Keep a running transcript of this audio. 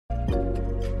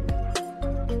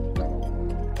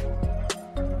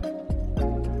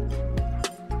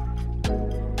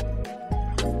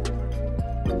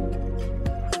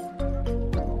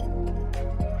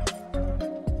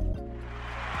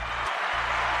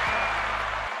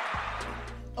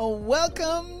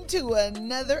Welcome to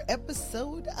another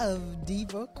episode of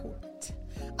Diva Court.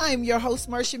 I'm your host,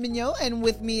 Marcia Mignot, and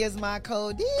with me is my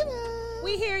co-diva.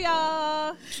 We here,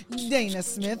 y'all. Dana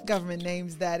Smith, government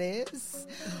names that is.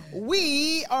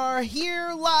 We are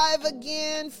here live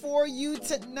again for you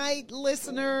tonight,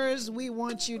 listeners. We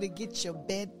want you to get your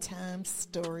bedtime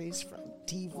stories from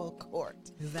Diva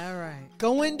Court. Is that right?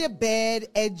 Going to bed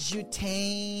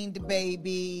edutained,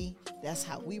 baby. That's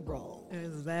how we roll.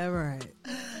 Is that right?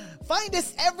 Find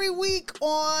us every week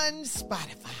on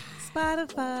Spotify,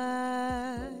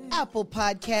 Apple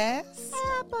Podcasts,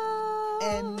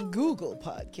 and Google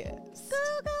Podcasts.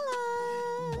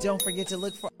 Don't forget to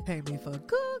look for. Pay me for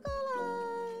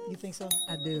Google. You think so?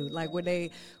 I do. Like when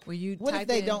you. What type if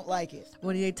they in, don't like it?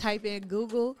 When they type in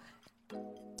Google, the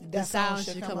That sound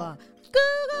should come on.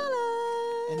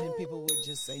 Google. And then people would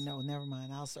just say, "No, never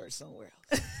mind. I'll search somewhere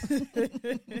else."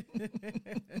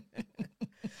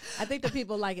 I think the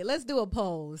people like it. Let's do a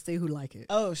poll and see who like it.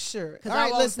 Oh, sure. All I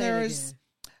right, won't say it listeners.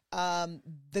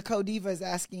 The co-diva is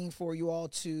asking for you all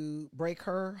to break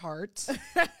her heart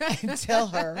and tell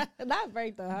her, Not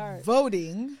break the heart.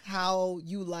 voting how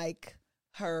you like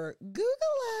her Google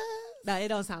us. No, it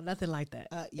don't sound nothing like that.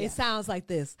 Yeah. It sounds like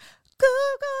this. Google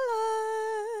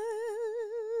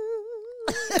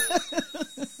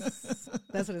us.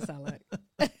 That's what it sounds like.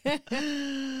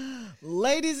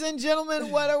 Ladies and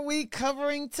gentlemen, what are we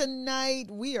covering tonight?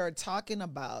 We are talking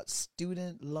about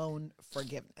student loan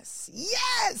forgiveness.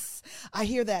 Yes! I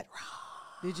hear that.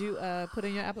 Did you put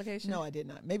in your application? No, I did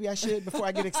not. Maybe I should before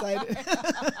I get excited.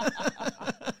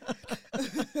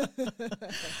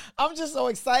 I'm just so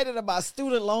excited about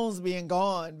student loans being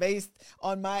gone based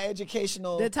on my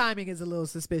educational. The timing is a little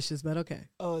suspicious, but okay.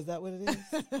 Oh, is that what it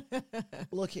is?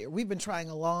 Look here, we've been trying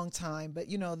a long time, but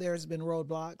there's been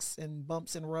roadblocks and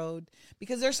bumps in road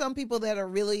because there's some people that are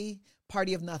really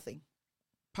party of nothing,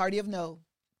 party of no,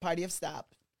 party of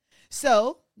stop.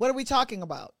 So what are we talking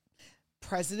about?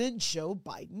 President Joe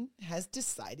Biden has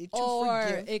decided to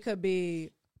forgive. It could be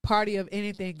party of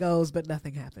anything goes, but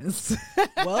nothing happens.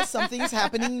 Well, something's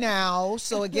happening now,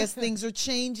 so I guess things are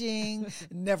changing.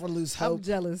 Never lose hope. I'm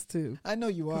jealous too. I know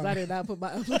you are. Because I did not put my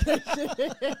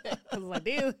application. I was like,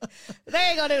 dude, they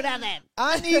ain't gonna do nothing.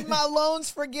 I need my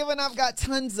loans forgiven. I've got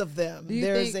tons of them. Do you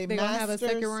There's think a they're gonna have a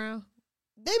second master's. round?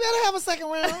 They better have a second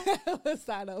round. Let's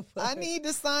sign up for I it. need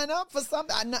to sign up for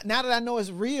something. Now that I know it's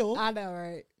real, I know,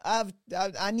 right?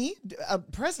 I need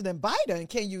President Biden.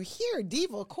 Can you hear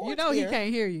Diva Court? You know here? he can't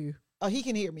hear you. Oh, he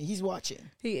can hear me. He's watching.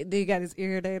 He got his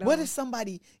ear date on. What if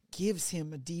somebody gives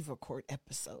him a Diva Court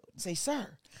episode? Say, sir,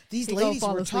 these He gonna ladies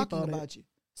fall were asleep talking on it. about you.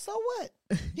 So what?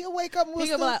 He'll wake up and he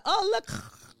we'll gonna be like, oh look.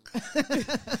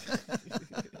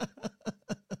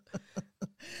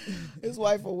 His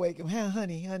wife will wake him.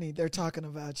 Hey, honey, they're talking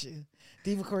about you.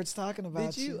 Diva Court's talking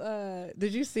about you.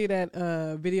 Did you see that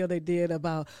video they did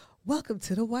about welcome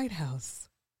to the White House?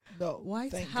 No,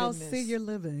 White thank House goodness. senior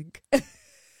living.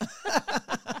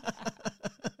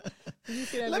 Did you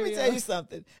see that Let me video? tell you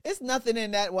something. It's nothing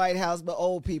in that White House but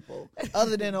old people,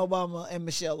 other than Obama and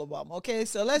Michelle Obama. Okay,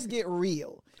 so let's get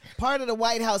real. Part of the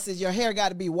White House is your hair got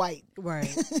to be white,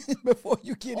 Right. before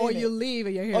you get Or in. you leave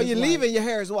and your hair. Or is you white. leave and your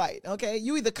hair is white. Okay,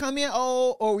 you either come in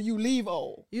old or you leave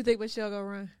old. You think Michelle gonna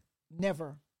run?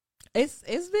 Never, It's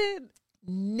been.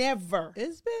 never.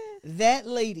 It's been. That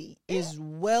lady is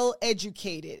well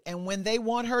educated, and when they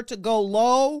want her to go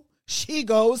low, she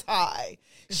goes high.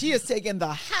 She is taking the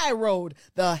high road,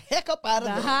 the heck up out of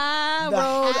The the high the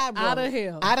road high out road. of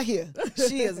here. Out of here.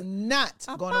 She is not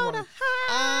going to on run. a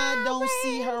high I don't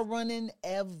see road. her running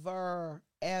ever.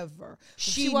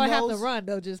 She won't have to knows- run.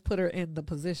 They'll just put her in the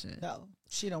position. No,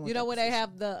 she don't. Want You know that when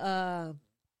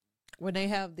they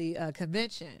have the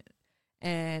convention,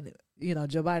 and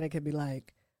Joe Biden can be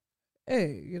like,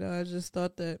 "Hey, I just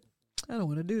thought that I don't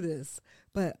want to do this,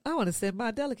 but I want to send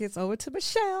my delegates over to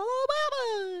Michelle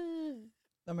Obama."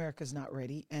 America's not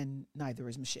ready, and neither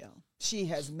is Michelle. She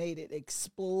has made it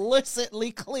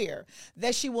explicitly clear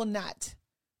that she will not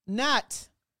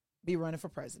be running for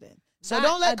president. So Not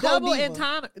don't let a double co-diva-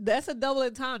 entendre. That's a double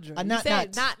entendre. You not,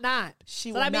 said not. not. She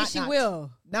So will that means not, she not.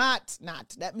 will. Not.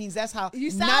 That means that's how.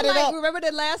 You not sound it like up. remember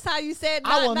the last time you said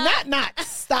I will not. not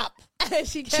stop And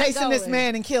she kept chasing this going.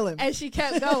 man and kill him. And she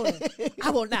kept going.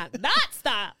 I will not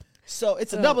stop. So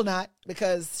it's a So- double knot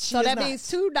because she So is that not. means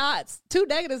two dots, two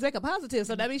negatives make a positive.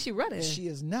 So that means she running. She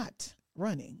is not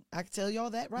running. I can tell y'all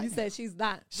that right You now. said she's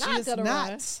not She is gonna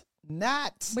run.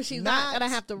 not. But she's not gonna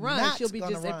have to run. not She'll be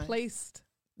gonna just run. replaced.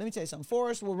 Let me tell you something.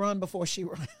 Forrest will run before she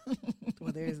runs.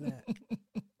 Well, there's that.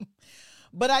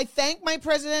 But I thank my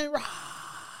president,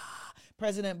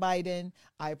 President Biden,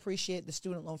 I appreciate the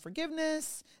student loan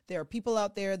forgiveness. There are people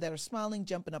out there that are smiling,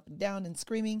 jumping up and down and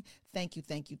screaming, thank you,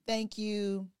 thank you, thank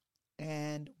you.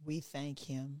 And we thank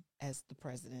him as the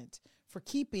president for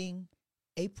keeping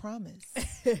a promise.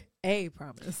 A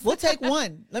promise. We'll take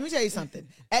one. Let me tell you something.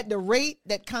 At the rate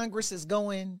that Congress is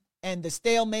going and the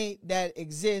stalemate that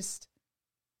exists,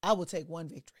 I will take one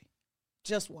victory.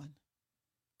 Just one.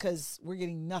 Because we're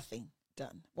getting nothing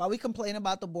done. While we complain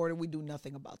about the border, we do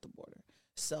nothing about the border.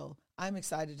 So I'm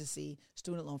excited to see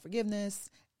student loan forgiveness,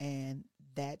 and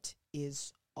that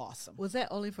is awesome. Was that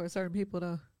only for certain people,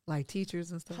 though? Like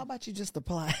teachers and stuff? How about you just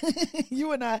apply?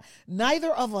 You and I,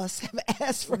 neither of us have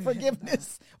asked for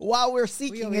forgiveness while we're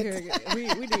seeking it. We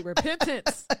need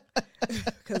repentance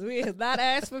because we have not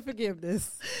asked for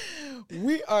forgiveness.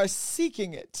 We are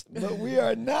seeking it, but we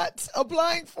are not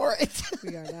applying for it.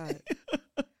 We are not.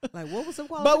 Like, what was the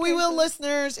qualification? But we will,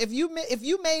 listeners. If you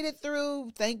made it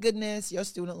through, thank goodness your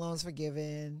student loan's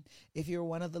forgiven. If you're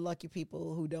one of the lucky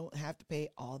people who don't have to pay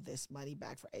all this money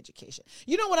back for education.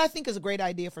 You know what I think is a great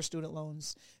idea for student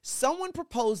loans? Someone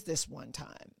proposed this one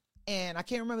time, and I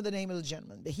can't remember the name of the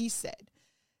gentleman, but he said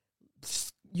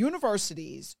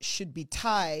universities should be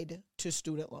tied to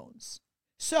student loans.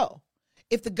 So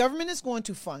if the government is going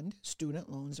to fund student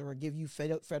loans or give you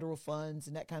federal funds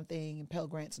and that kind of thing and Pell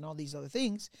Grants and all these other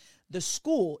things, the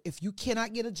school, if you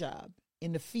cannot get a job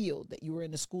in the field that you were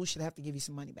in, the school should have to give you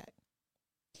some money back.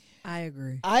 I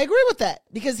agree. I agree with that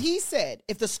because he said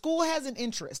if the school has an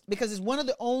interest, because it's one of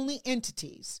the only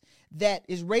entities that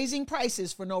is raising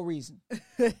prices for no reason.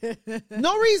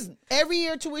 No reason. Every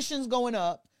year tuition's going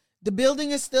up. The building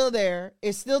is still there.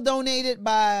 It's still donated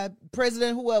by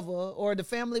President whoever or the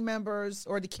family members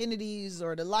or the Kennedys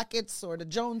or the Locketts or the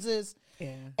Joneses.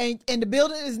 Yeah. And the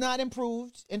building is not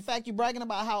improved. In fact, you're bragging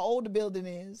about how old the building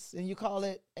is and you call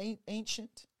it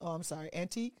ancient. Oh, I'm sorry,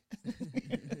 antique.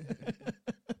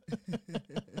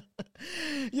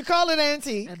 You call it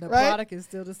antique, and the right? product is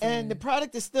still the same. And the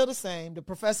product is still the same. The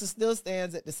professor still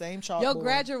stands at the same chalkboard. Your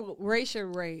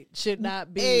graduation rate should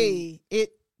not be.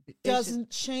 It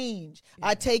doesn't change. Yeah.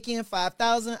 I take in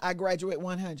 5,000, I graduate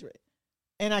 100,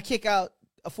 and I kick out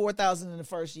a 4,000 in the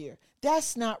first year.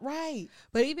 That's not right.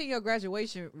 But even your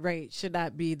graduation rate should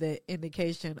not be the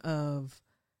indication of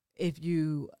if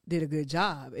you did a good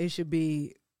job. It should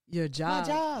be your job.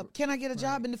 My job. Can I get a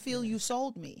job in the field you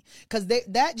sold me? Because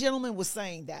that gentleman was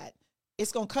saying that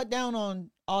it's going to cut down on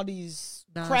all these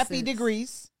crappy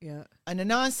degrees. Yeah. And the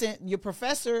nonsense. Your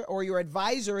professor or your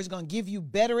advisor is going to give you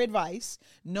better advice.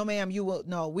 No, ma'am, you will.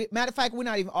 No. Matter of fact, we're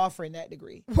not even offering that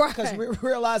degree. Right. Because we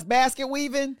realize basket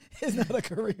weaving is not a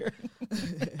career.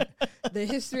 The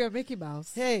history of Mickey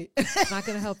Mouse. Hey. Not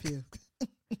going to help you.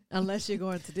 Unless you're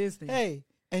going to Disney. Hey.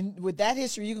 And with that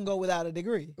history, you can go without a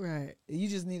degree. Right. You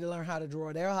just need to learn how to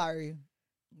draw. They'll hire you.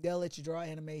 They'll let you draw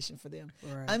animation for them.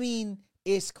 Right. I mean,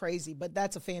 it's crazy, but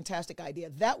that's a fantastic idea.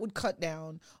 That would cut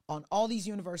down on all these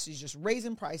universities just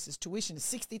raising prices. Tuition is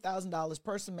 $60,000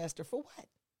 per semester for what?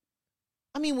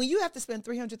 I mean, when you have to spend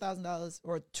 $300,000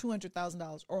 or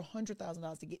 $200,000 or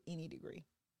 $100,000 to get any degree,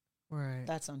 right?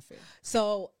 That's unfair.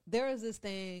 So there is this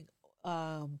thing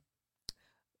that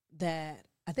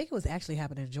I think it was actually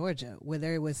happening in Georgia where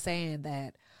they was saying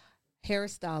that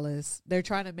hairstylists, they're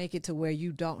trying to make it to where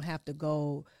you don't have to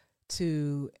go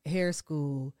to hair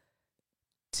school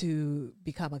to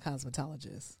become a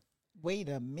cosmetologist. Wait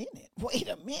a minute.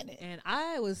 And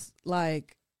I was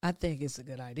like, I think it's a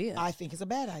good idea. I think it's a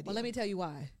bad idea. Well, let me tell you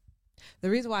why. The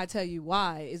reason why I tell you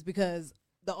why is because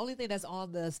the only thing that's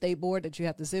on the state board that you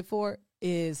have to sit for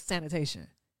is sanitation.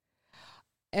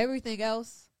 Everything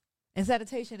else, and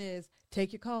sanitation is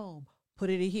take your comb, put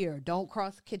it in here, don't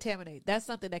cross-contaminate. That's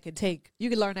something that you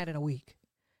can learn that in a week.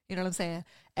 You know what I'm saying?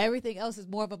 Everything else is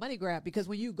more of a money grab because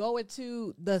when you go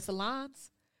into the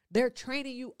salons, they're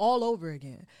training you all over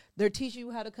again. They're teaching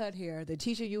you how to cut hair. They're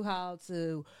teaching you how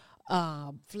to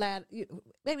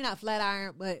maybe not flat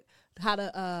iron, but how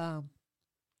to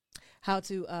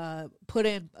put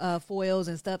in foils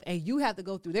and stuff. And you have to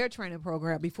go through their training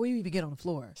program before you even get on the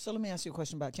floor. So let me ask you a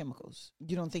question about chemicals.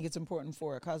 You don't think it's important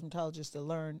for a cosmetologist to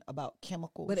learn about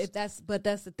chemicals? But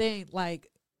that's the thing. Like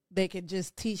they can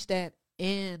just teach that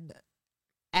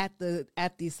at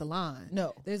the salon.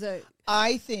 No,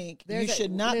 I think you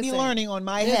should not be learning on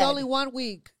my head. There's only 1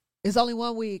 week. It's only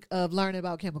 1 week of learning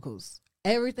about chemicals.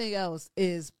 Everything else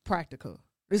is practical.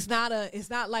 It's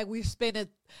not like we're spending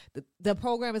the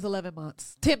program is 11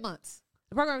 months, 10 months.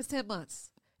 The program is 10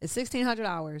 months. It's 1,600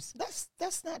 hours.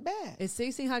 That's not bad. It's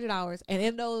 1,600 hours, and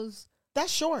in those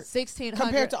that's short 1,600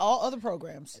 compared to all other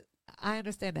programs. I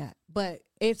understand that, but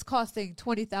it's costing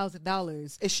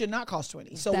 $20,000. It should not cost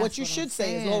 20. So That's what you what I'm should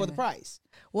say is saying. lower the price.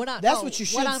 That's what you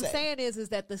should What I'm say. saying is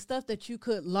that the stuff that you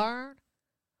could learn,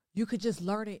 you could just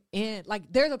learn it in,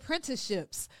 like, there's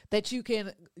apprenticeships that you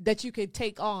can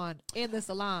take on in the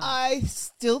salon. I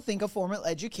still think a formal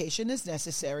education is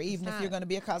necessary, even if you're going to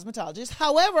be a cosmetologist.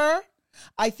 However,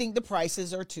 I think the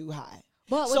prices are too high.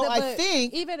 But I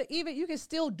think even you can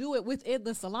still do it within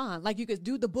the salon. Like, you could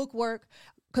do the book work,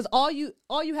 because all you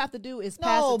have to do is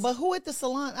pass. No, but who at the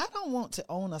salon? I don't want to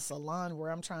own a salon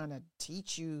where I'm trying to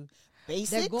teach you basics.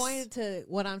 They're going to.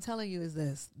 What I'm telling you is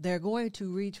this: they're going to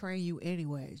retrain you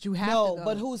anyways. You have to go.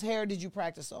 But whose hair did you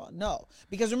practice on? No,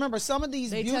 because remember, some of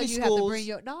these they beauty tell you schools. Have to bring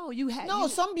your, no, you have. No,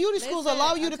 some beauty schools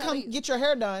allow you to come get your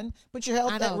hair done, put your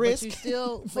health at risk. But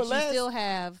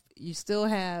you still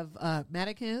have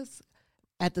mannequins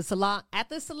at the salon. At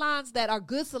the salons that are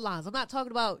good salons. I'm not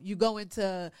talking about you go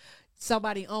into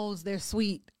somebody owns their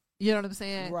suite. You know what I'm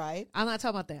saying? Right. I'm not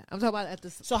talking about that. I'm talking about at the.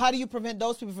 So how do you prevent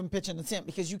those people from pitching a tent?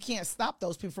 Because you can't stop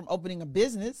those people from opening a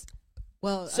business.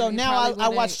 Well, so now I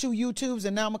watch 2 YouTubes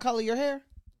and now I'm gonna color your hair.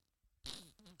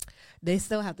 They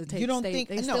still have to take. You don't think?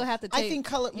 They still have to take. I think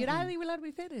color. You're not even letting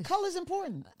me finish. Color's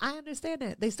important. I understand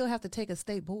that. They still have to take a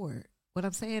state board. What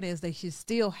I'm saying is they should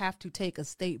still have to take a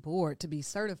state board to be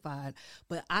certified.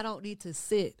 But I don't need to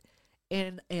sit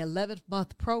in an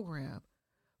 11-month program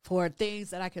for things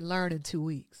that I can learn in 2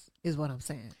 weeks. Is what I'm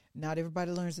saying. Not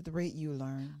everybody learns at the rate you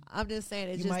learn. I'm just saying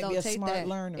it you just might don't be a take smart that.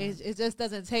 learner. It just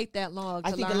doesn't take that long.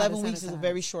 I think 11 weeks is a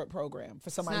very short program for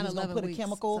somebody who's going to put a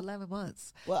chemical. It's 11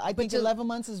 months. Well, I think 11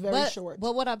 months is very short.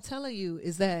 But what I'm telling you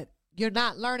is that you're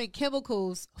not learning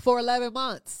chemicals for 11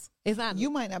 months. It's not.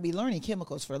 You might not be learning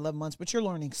chemicals for 11 months, but you're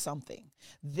learning something.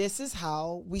 This is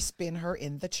how we spin her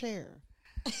in the chair.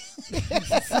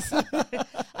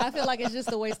 I feel like it's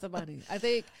just a waste of money. I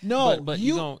think but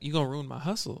you gonna ruin my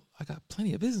hustle. I got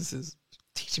plenty of businesses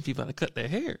teaching people how to cut their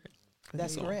hair.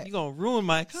 That's correct. You gonna ruin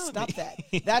my economy. Stop that.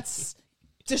 That's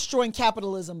destroying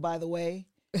capitalism, by the way.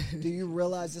 Do you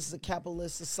realize this is a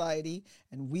capitalist society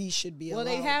and we should be allowed?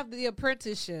 Well, they have the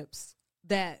apprenticeships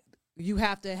that you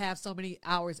have to have so many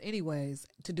hours anyways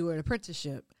to do an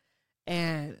apprenticeship.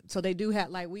 And so they do have,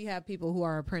 like, we have people who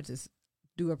are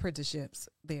do apprenticeships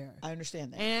there. I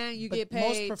understand that. And you get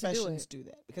paid. Most professions to do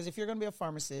that. Because if you're going to be a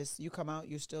pharmacist, you come out,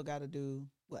 you still got to do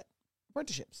what?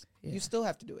 Apprenticeships. Yeah. You still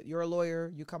have to do it. You're a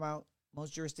lawyer, you come out,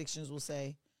 most jurisdictions will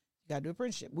say, you got to do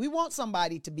apprenticeship. We want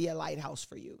somebody to be a lighthouse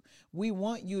for you. We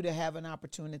want you to have an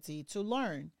opportunity to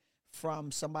learn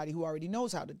from somebody who already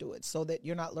knows how to do it so that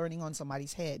you're not learning on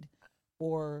somebody's head.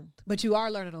 But you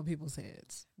are learning on people's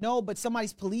heads. No, but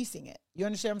somebody's policing it. You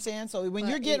understand what I'm saying? So when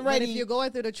you're getting ready, but if you're going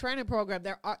through the training program,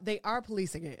 they are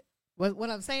policing it.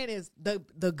 What I'm saying is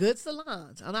the good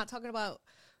salons. I'm not talking about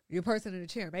your person in the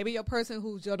chair. Maybe your person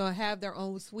who's gonna have their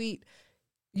own suite,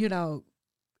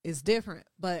 is different.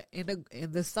 But in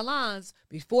the salons,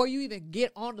 before you even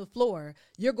get on the floor,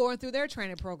 you're going through their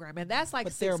training program, and that's like.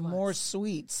 But 6 there are months. more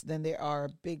suites than there are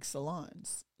big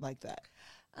salons like that.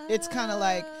 It's kind of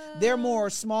like they're more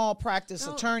small practice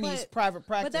attorneys, private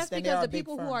practice. But that's than because they are the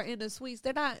people who are in the suites,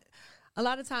 they're not. A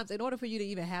lot of times, in order for you to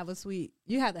even have a suite,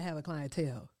 you have to have a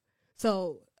clientele.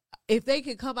 So if they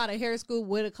can come out of hair school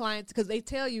with a client, because they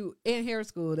tell you in hair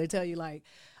school, they tell you like,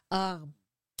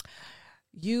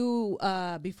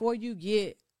 before you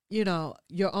get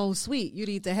your own suite, you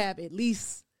need to have at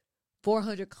least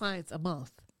 400 clients a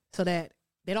month, so that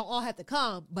they don't all have to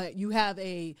come, but you have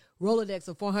a Rolodex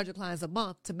of 400 clients a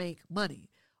month to make money.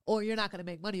 Or you're not going to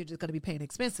make money, you're just going to be paying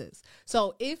expenses.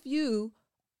 So if you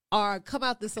come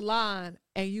out the salon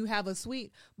and you have a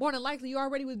suite, more than likely you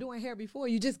already was doing hair before.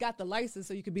 You just got the license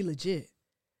so you could be legit.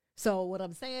 So what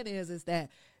I'm saying is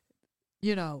that,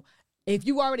 if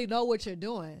you already know what you're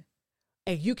doing,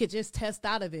 and you could just test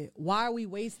out of it, why are we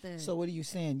wasting? So what are you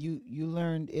saying? You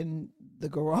learned in the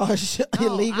garage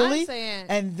illegally,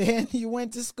 and then you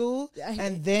went to school,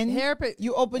 and then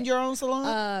you opened your own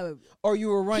salon, or you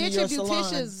were running your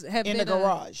salon in the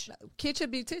garage?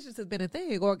 Kitchen beauticians has been a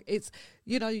thing, or it's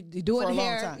you're doing for a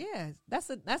hair. long time. Yeah, that's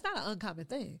not an uncommon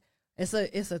thing. It's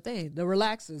a thing. The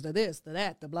relaxers, the this, the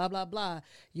that, the blah blah blah.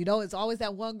 It's always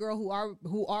that one girl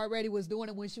who already was doing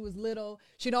it when she was little.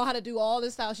 She know how to do all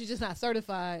this style. She's just not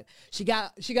certified. She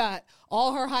got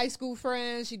all her high school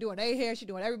friends. She doing their hair. She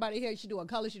doing everybody hair. She doing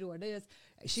color. She doing this.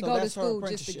 She goes to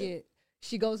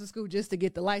school just to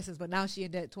get the license. But now she in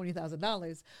debt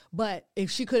 $20,000. But if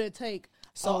she could take.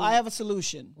 So I have a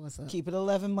solution. What's up? Keep it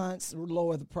 11 months.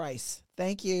 Lower the price.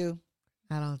 Thank you.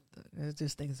 I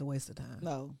just think it's a waste of time.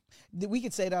 No. We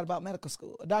could say that about medical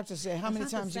school. A doctor said, how many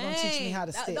times you going to teach me how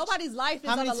to stitch? Nobody's life is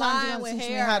how on many the times you line gonna with teach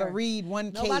hair. me how to read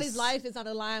one case? Nobody's life is on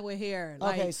the line with hair.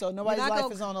 Okay, so nobody's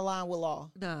life is on the line with law.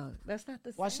 No, that's not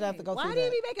the same. Why should I have to go through that? Why do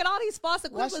you be making all these false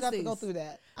equivalencies? Why should I have to go through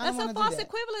that? That's a false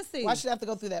equivalency. Why should I have to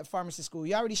go through that pharmacy school?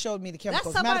 You already showed me the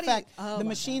chemicals. That's Matter of fact, oh the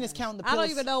machine is counting the pills. I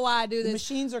don't even know why I do this. The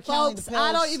machines are counting the Folks, pills.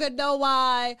 I don't even know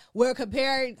why we're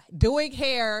comparing doing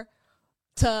hair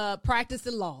to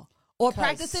practicing law or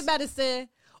practicing medicine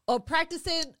or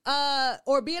practicing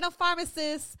or being a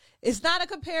pharmacist. It's not a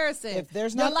comparison. If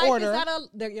there's not order,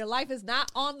 your life is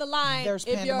not on the line. There's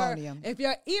pandemonium.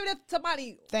 Even if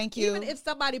somebody, thank you. Even if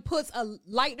somebody puts a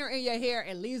lightener in your hair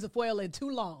and leaves the foil in too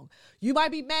long, you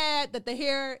might be mad that the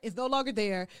hair is no longer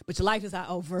there, but your life is not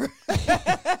over.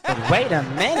 But wait a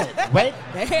minute. Wait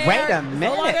a minute.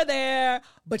 No longer there,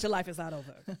 but your life is not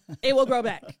over. It will grow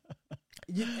back.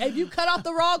 If you cut off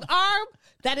the wrong arm,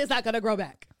 that is not going to grow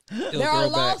back. There are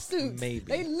lawsuits. Maybe.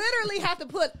 They literally have to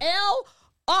put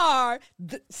LR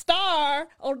star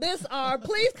on this arm.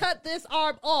 Please cut this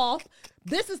arm off.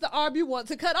 This is the arm you want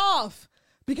to cut off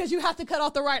because you have to cut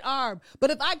off the right arm.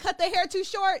 But if I cut the hair too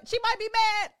short, she might be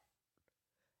mad.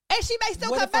 And she may still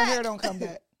come back. What if her hair don't come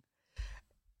back?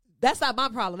 That's not my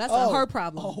problem. That's not her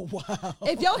problem. Oh, wow.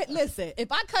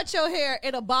 If I cut your hair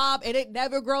in a bob and it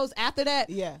never grows after that,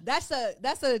 yeah, that's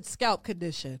a scalp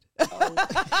condition.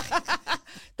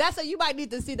 You might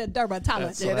need to see the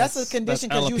dermatologist. That's a condition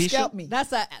because you scalped me.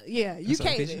 You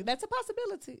can't. That's a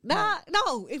possibility.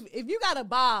 No. If you got a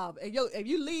bob and if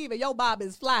you leave and your bob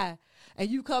is fly and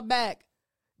you come back,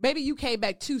 maybe you came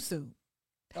back too soon.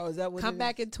 Oh, is that what? Come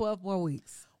back in 12 more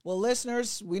weeks. Well,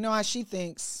 listeners, we know how she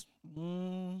thinks.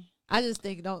 I just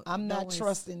think I'm not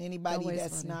trusting anybody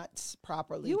that's not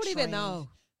properly. You wouldn't even know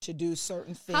to do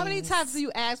certain things. How many times do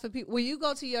you ask for people when you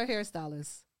go to your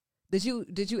hairstylist? Did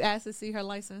you ask to see her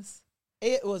license?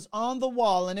 It was on the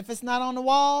wall, and if it's not on the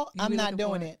wall, I'm not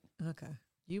doing it. Okay,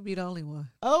 you be the only one.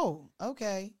 Oh,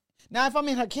 okay. Now, if I'm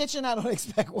in her kitchen, I don't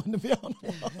expect one to be on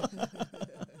the wall.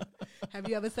 Have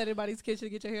you ever sat in anybody's kitchen to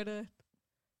get your hair done?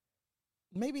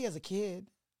 Maybe as a kid.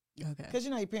 Okay. Because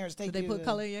your parents take. Did they put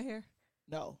color in your hair?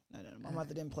 No. My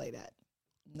mother didn't play that.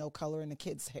 No color in the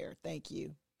kids' hair. Thank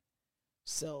you.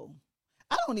 So,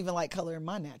 I don't even like color in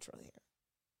my natural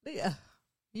hair. Yeah.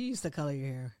 You used to color your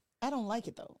hair. I don't like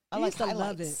it, though. I like highlights.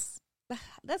 Love it.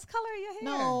 That's color in your hair.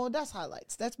 No, that's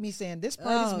highlights. That's me saying this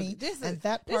part is me and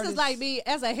that part is like me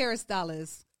as a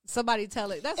hairstylist. Somebody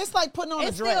tell it. It's like putting on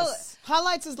a dress.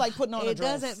 Highlights is like putting on a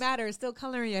dress. It doesn't matter. It's still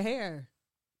coloring your hair.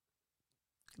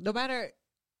 No matter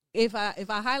if I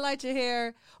highlight your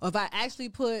hair or if I actually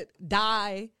put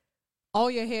dye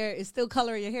on your hair, it's still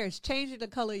coloring your hair. It's changing the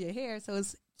color of your hair, so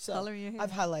it's coloring your hair.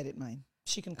 I've highlighted mine.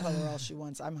 She can color all she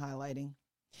wants. I'm highlighting.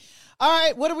 All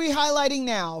right, what are we highlighting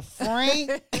now?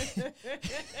 Frank.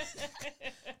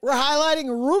 We're highlighting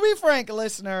Ruby Frank,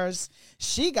 listeners.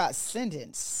 She got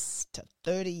sentenced to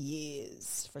 30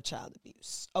 years for child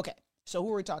abuse. Okay, so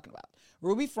who are we talking about?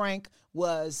 Ruby Frank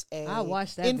was a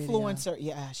influencer.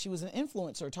 Video. Yeah, she was an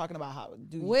influencer talking about how to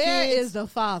do Where kids. is the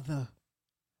father?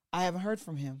 I haven't heard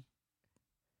from him.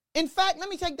 In fact, let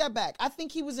me take that back. I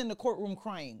think he was in the courtroom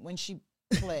crying when she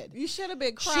pled. You should have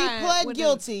been crying. She pled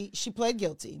guilty. She pled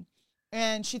guilty.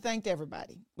 And she thanked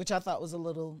everybody, which I thought was a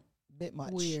little bit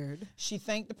much. Weird. She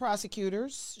thanked the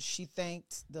prosecutors. She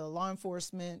thanked the law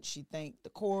enforcement. She thanked the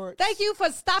court. Thank you for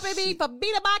stopping me from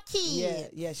beating my kids.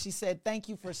 Yeah. She said, thank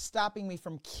you for stopping me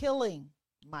from killing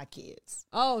my kids.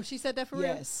 Oh, she said that for real?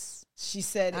 Yes. She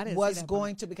said it was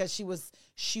going to, because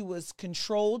she was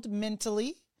controlled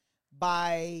mentally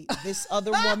by this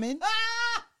other woman.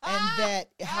 And that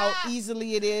how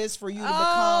easily it is for you to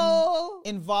become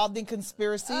involved in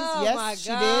conspiracies. Oh, yes, she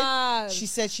did. She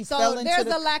said she fell into there's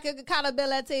a lack of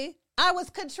accountability. I was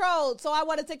controlled, so I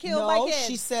wanted to kill my kids.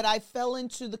 She said I fell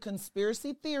into the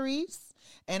conspiracy theories.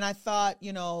 And I thought,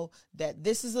 that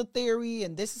this is a theory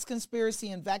and this is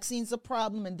conspiracy and vaccines a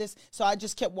problem and this. So I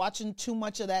just kept watching too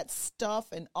much of that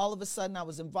stuff. And all of a sudden I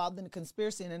was involved in the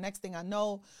conspiracy. And the next thing I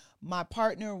know, my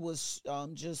partner was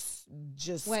just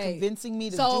convincing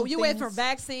me to do things. So you went from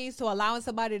vaccines to allowing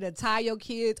somebody to tie your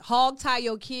kid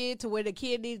to where the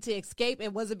kid needed to escape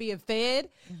and wasn't being fed.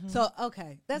 Mm-hmm. So,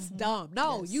 okay, that's dumb.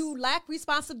 No, you lack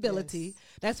responsibility. Yes.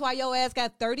 That's why your ass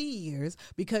got 30 years,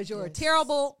 because you're a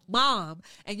terrible mom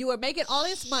and you were making all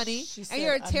this money and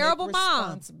you're a terrible mom.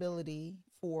 Responsibility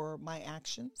for my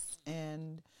actions,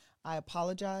 and I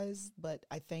apologize, but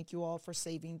I thank you all for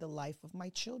saving the life of my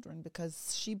children,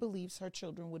 because she believes her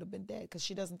children would have been dead because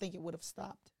she doesn't think it would have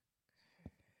stopped.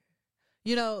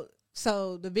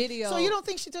 So the video. So you don't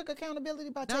think she took accountability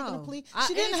by taking a No. plea?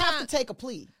 She didn't have to take a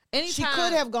plea. She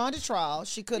could have gone to trial.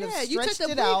 She could have you took stretched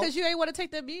the it plea out. because you ain't want to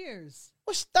take them years.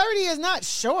 Well, 30 is not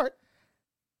short.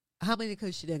 How many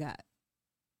could she have got?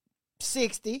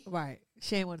 60. Right.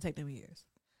 She ain't want to take them years.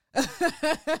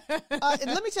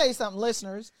 Let me tell you something,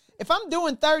 listeners. If I'm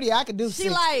doing 30, I could do 60.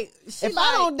 If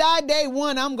I don't die day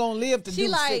one, I'm going to live to do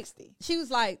 60. She was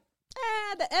like,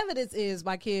 the evidence is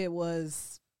my kid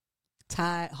was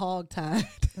hog-tied.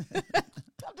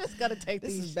 I'm just going to take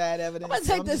this these. Is bad evidence. I'm going to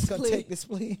take this plea. Take this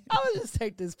plea. I'm going to just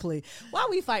take this plea. Why are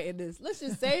we fighting this? Let's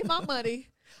just save my money.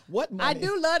 What money? I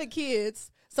do love the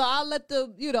kids, so I'll let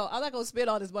them, I'm not going to spend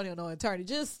all this money on no attorney.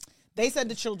 They said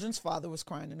the children's father was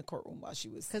crying in the courtroom while she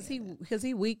was because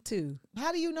he weak too.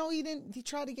 How do you know he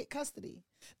tried to get custody?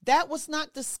 That was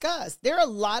not discussed. There are a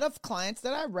lot of clients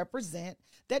that I represent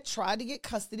that tried to get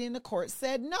custody and the court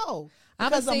said no. I'm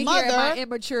because here in my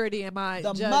immaturity and my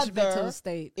judgmental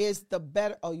state. Is the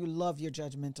better. Oh, you love your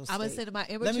judgmental state. I'm going to say my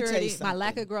immaturity, my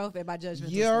lack of growth, and my judgmental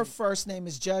state. Your first name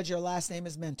is Judge. Your last name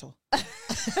is Mental.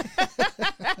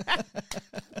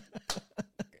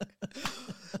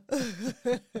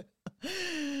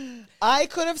 I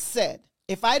could have said,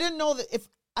 if I didn't know if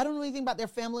I don't know anything about their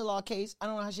family law case, I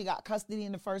don't know how she got custody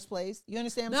in the first place. You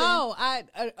understand what I'm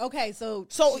saying? Okay, so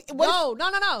no.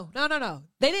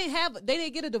 They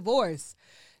didn't get a divorce.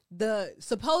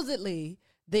 Supposedly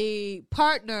the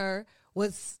partner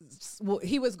was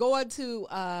going to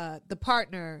the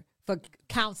partner for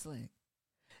counseling,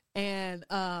 and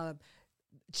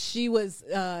she was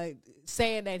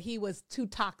saying that he was too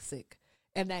toxic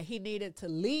and that he needed to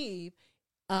leave.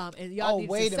 And y'all need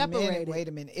to separate. Wait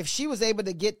a minute. If she was able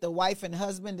to get the wife and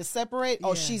husband to separate,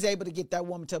 she's able to get that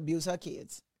woman to abuse her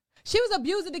kids. She was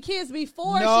abusing the kids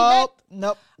before she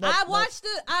met. I watched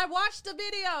the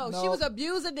video. She was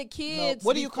abusing the kids.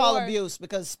 What do you call abuse?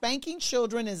 Because spanking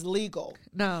children is legal.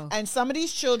 No. And some of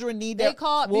these children need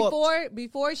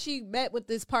before she met with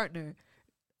this partner.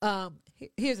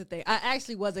 Here's the thing. I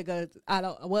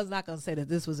was not gonna say that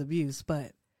this was abuse,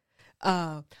 but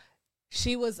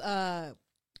she was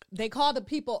they called the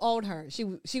people on her.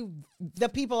 The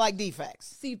people like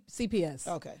defects. CPS.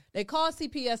 Okay. They called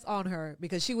CPS on her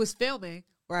because she was filming,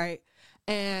 right?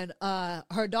 And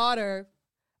her daughter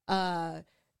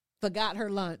forgot her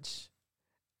lunch.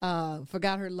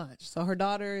 So her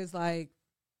daughter is like,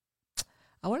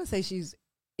 I want to say she's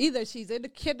in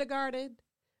the kindergarten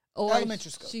or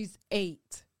elementary school. She's 8.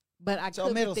 But I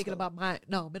could be thinking about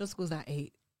middle school's not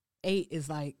 8. 8 is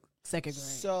like second grade.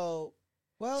 So,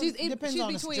 it depends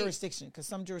on the jurisdiction, because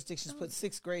some jurisdictions put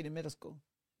 6th grade in middle school.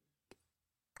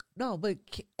 No, but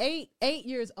 8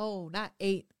 years old, not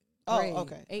 8th grade. Oh,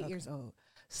 okay. 8 years old.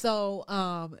 So,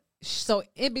 so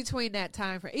in between that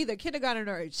time for either kindergarten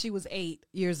or she was 8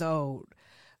 years old.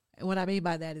 And what I mean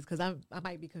by that is because I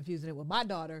might be confusing it with my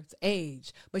daughter's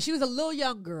age, but she was a little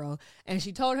young girl, and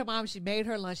she told her mom she made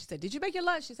her lunch. She said, "Did you make your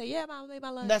lunch?" She said, "Yeah, Mom, I made my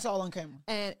lunch." That's all on camera.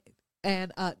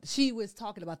 And she was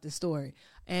talking about this story,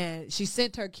 and she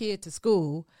sent her kid to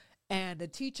school, and the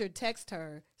teacher texted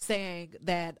her saying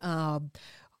that I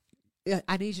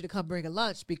need you to come bring a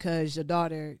lunch because your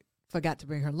daughter forgot to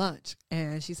bring her lunch.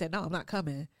 And she said, "No, I'm not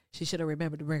coming." She should have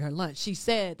remembered to bring her lunch. She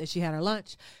said that she had her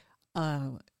lunch.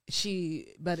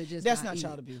 She better just That's not not eat.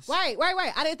 Child abuse. Right.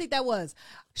 I didn't think that was.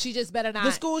 She just better not.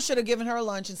 The school should have given her a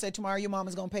lunch and said, tomorrow your mom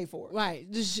is going to pay for it. Right.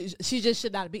 She just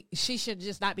should not be. She should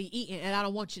just not be eating, and I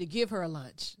don't want you to give her a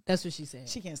lunch. That's what she said.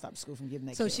 She can't stop the school from giving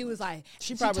that. So kid she was like,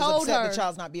 she probably was upset the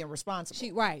child's not being responsible.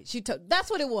 That's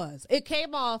what it was. It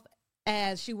came off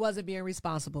as she wasn't being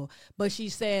responsible, but she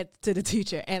said to the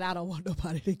teacher, and I don't want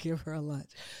nobody to give her a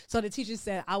lunch. So the teacher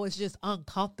said, I was just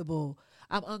uncomfortable.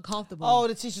 I'm uncomfortable. Oh,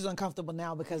 the teacher's uncomfortable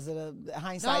now because of the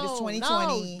hindsight is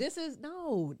 2020. This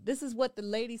is what the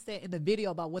lady said in the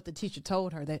video about what the teacher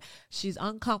told her, that she's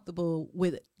uncomfortable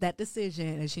with that decision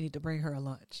and she need to bring her a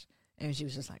lunch. And she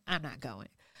was just like, I'm not going.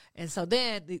 And so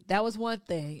then that was one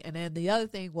thing. And then the other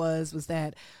thing was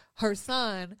that her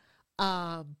son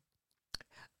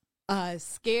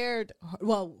scared,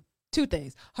 two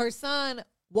things. Her son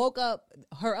woke up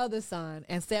her other son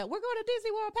and said, "We're going to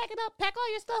Disney World, pack it up, pack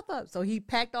all your stuff up." So he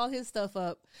packed all his stuff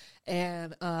up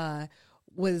and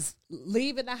was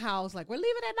leaving the house, like, "We're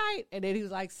leaving at night." And then he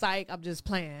was like, "Psych, I'm just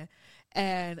playing."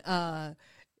 And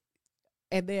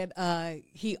then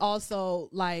he also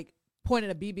like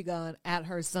pointed a BB gun at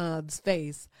her son's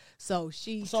face. So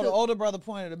the older brother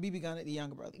pointed a BB gun at the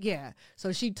younger brother. Yeah.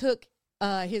 So she took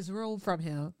his room from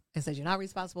him and said, "You're not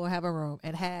responsible to have a room,"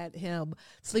 and had him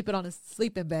sleeping on a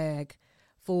sleeping bag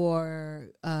for,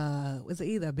 was it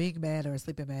either a being bag or a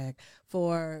sleeping bag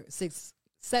for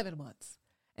 6-7 months.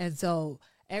 And so,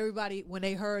 everybody, when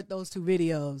they heard those two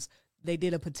videos, they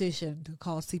did a petition to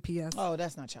call CPS. Oh,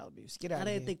 that's not child abuse. Get out of here.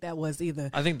 I didn't think that was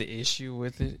either. I think the issue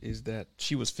with it is that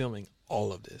she was filming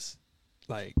all of this.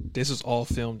 Like, this was all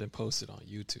filmed and posted on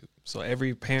YouTube. So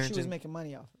every parenting... She was making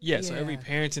money off. Yeah, so every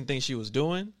parenting thing she was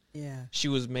doing, yeah, she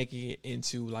was making it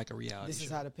into like a reality This is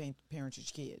show. how to parent your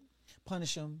kid.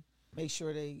 Punish them. Make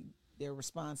sure they're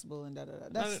responsible and da-da-da.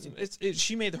 That's stupid.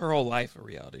 She made her whole life a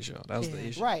reality show. That was the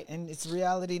issue. Right, and it's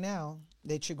reality now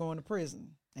that you're going to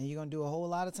prison. And you're going to do a whole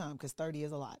lot of time because 30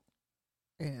 is a lot.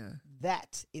 Yeah.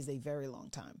 That is a very long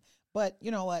time. But you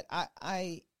know what?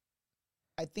 I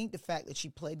think the fact that she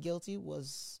pled guilty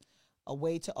was a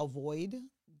way to avoid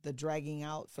the dragging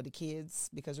out for the kids.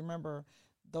 Because remember,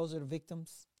 those are the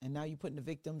victims. And now you're putting the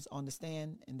victims on the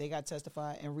stand and they got to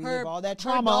testify and relive all that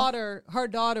trauma. Her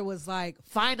daughter was like,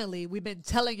 finally, we've been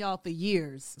telling y'all for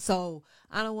years. So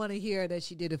I don't want to hear that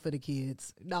she did it for the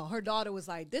kids. No, her daughter was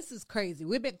like, this is crazy.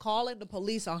 We've been calling the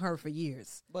police on her for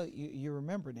years. But you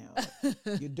remember now,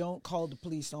 you don't call the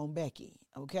police on Becky,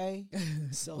 okay?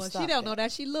 So well, stop she don't know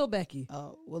that. She little Becky.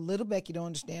 Well, little Becky don't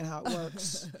understand how it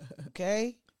works,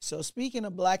 okay? So speaking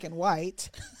of black and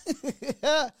white...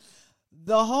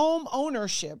 The home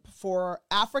ownership for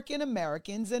African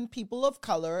Americans and people of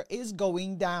color is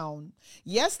going down.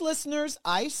 Yes, listeners,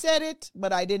 I said it,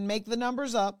 but I didn't make the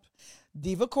numbers up.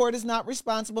 Diva Court is not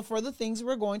responsible for the things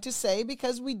we're going to say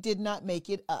because we did not make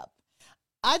it up.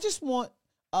 I just want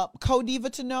Co-Diva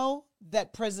to know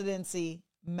that presidency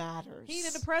matters. He's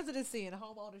in the presidency and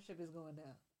home ownership is going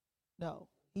down. No,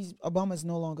 Obama's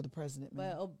no longer the president,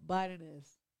 man. But Biden is.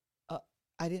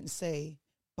 I didn't say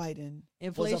Biden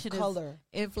inflation was of color.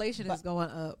 Inflation is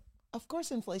going up. Of course,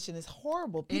 inflation is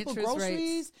horrible. People Interest groceries.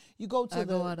 rates you go to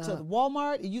the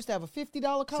Walmart. It used to have a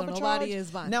 $50 cover charge. Nobody is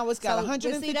buying. Now it's got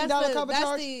 $150 cover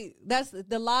charge. That's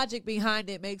the logic behind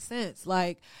it. Makes sense.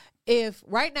 Like if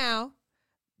right now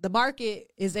the market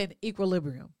is in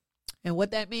equilibrium, and what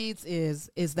that means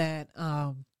is that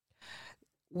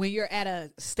when you're at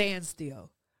a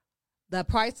standstill, the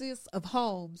prices of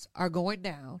homes are going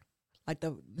down. Like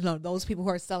those people who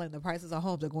are selling, the prices of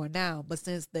homes are going down. But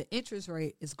since the interest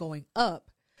rate is going up,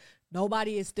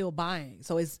 nobody is still buying.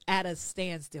 So it's at a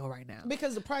standstill right now.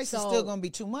 Because the price is still going to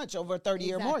be too much over a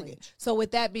 30-year mortgage. So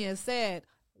with that being said,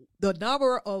 the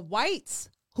number of whites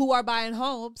who are buying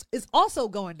homes is also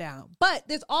going down. But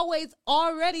there's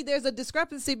a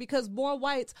discrepancy because more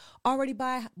whites already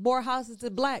buy more houses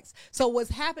than blacks. So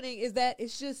what's happening is that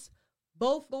it's just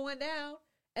both going down.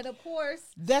 And of course,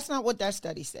 that's not what that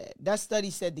study said. That study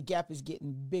said the gap is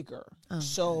getting bigger. Okay.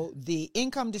 So the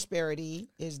income disparity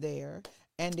is there,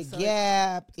 and the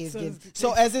gap is getting.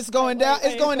 So as it's going down,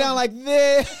 it's going down like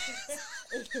this.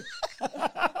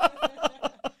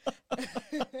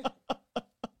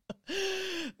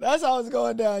 That's how it's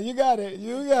going down. You got it.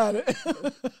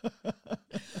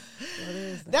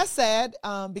 That's sad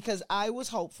because I was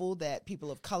hopeful that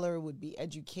people of color would be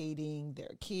educating their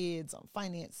kids on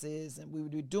finances and we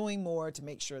would be doing more to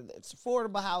make sure that it's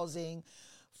affordable housing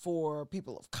for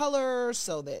people of color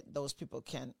so that those people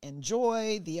can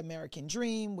enjoy the American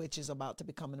dream, which is about to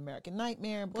become an American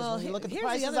nightmare. Because when you look at the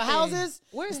prices of houses,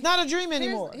 it's not a dream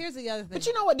anymore. Here's the other thing. But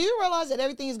you know what? Do you realize that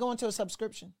everything is going to a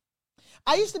subscription?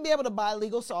 I used to be able to buy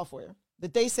legal software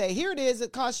that they say, here it is,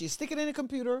 it costs you, stick it in a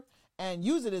computer, and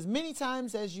use it as many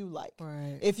times as you like.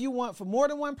 Right. If you want for more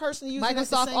than one person to use it.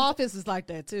 Microsoft Office is like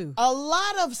that too. A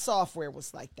lot of software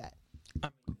was like that.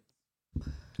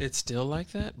 It's still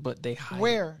like that, but they hide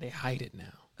Where? It. They hide it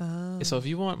now. So if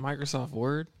you want Microsoft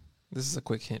Word, this is a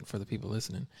quick hint for the people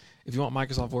listening. If you want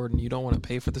Microsoft Word and you don't want to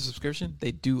pay for the subscription,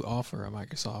 they do offer a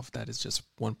Microsoft that is just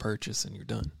one purchase and you're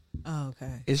done. Oh,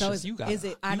 okay. It's just is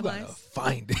it itemized? You gotta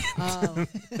find it.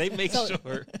 They make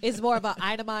sure. It's more about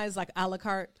itemized, like a la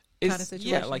carte kind of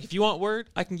situation. Yeah, like if you want Word,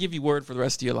 I can give you Word for the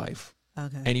rest of your life.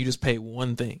 Okay. And you just pay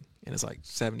one thing, and it's like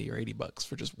 $70 or $80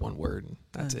 for just one word, and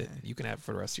that's it. You can have it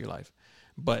for the rest of your life.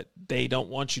 But they don't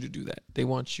want you to do that. They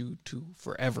want you to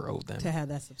forever owe them. To have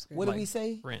that subscription. What do we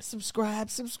say? Rent. Subscribe.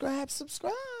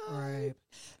 Right.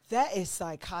 That is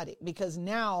psychotic because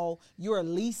now you're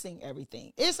leasing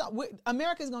everything.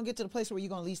 America's going to get to the place where you're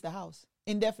going to lease the house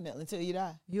indefinitely until you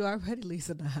die. You already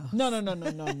leasing the house. No.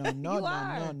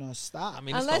 Stop. I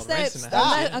mean,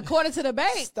 according to the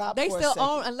bank, stop they for still a second.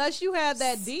 own, unless you have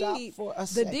that deed.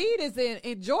 The deed is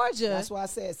in Georgia. That's why I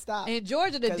said stop. In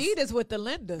Georgia, the deed is with the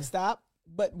lender. Stop.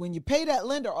 But when you pay that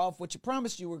lender off what you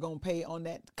promised you were going to pay on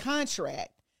that contract,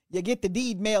 You get the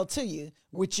deed mailed to you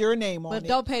with your name on it. But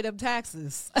don't pay them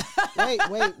taxes. Wait.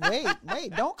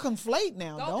 Don't conflate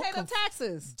now. Don't pay them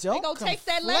taxes. Don't They gonna take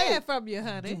that conflate. land from you,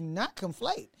 honey. Do not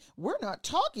conflate. We're not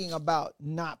talking about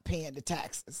not paying the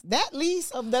taxes. That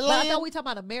lease of the But land. I thought we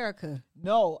talking about America.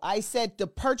 No, I said the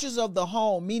purchase of the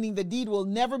home, meaning the deed will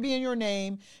never be in your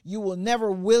name. You will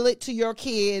never will it to your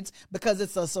kids because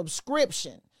it's a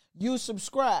subscription. You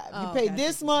subscribe. You Oh, pay gotcha,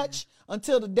 this what much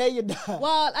until the day you die.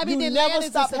 Well, I mean, you then never land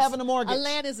is stop having a mortgage. A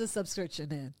land is a subscription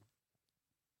then.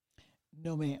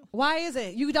 No, ma'am. Why is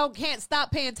it? You can't stop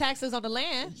paying taxes on the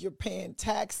land. You're paying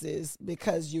taxes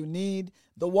because you need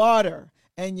the water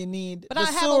and you need But the I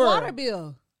sewer. have a water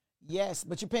bill. Yes,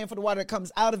 but you're paying for the water that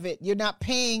comes out of it. You're not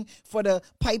paying for the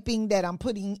piping that I'm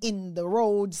putting in the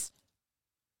roads.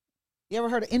 You ever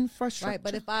heard of infrastructure? Right,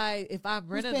 but if I'm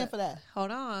renting paying for that?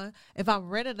 Hold on. If I'm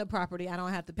renting the property, I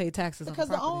don't have to pay taxes because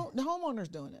on the property. the homeowner's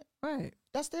doing it. Right.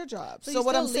 That's their job. So you're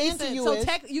what I'm still saying to leasing. you So is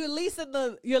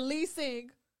you're leasing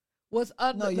what's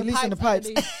under No, the you're leasing the pipes.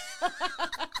 pipes.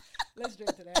 Let's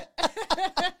drink to that.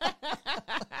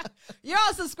 You're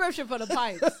on subscription for the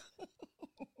pipes.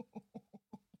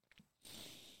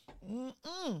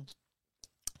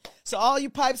 so all you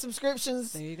pipe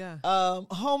subscriptions, There you go.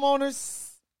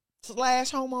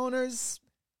 homeowners/homeowners,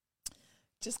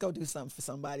 just go do something for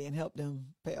somebody and help them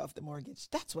pay off the mortgage.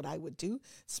 That's what I would do.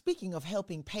 Speaking of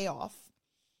helping pay off,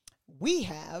 we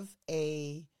have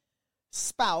a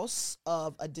spouse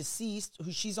of a deceased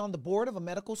who she's on the board of a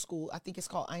medical school. I think it's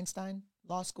called Einstein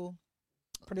Law School.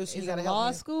 Producer, Is you it gotta help law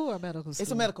me. school or medical school?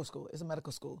 It's a medical school. It's a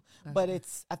medical school. Okay. But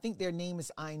I think their name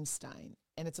is Einstein,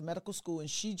 and it's a medical school, and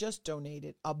she just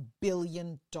donated $1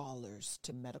 billion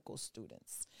to medical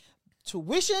students.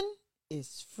 Tuition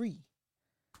is free.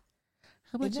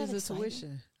 How much Isn't is that the exciting?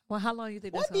 tuition? Well, how long you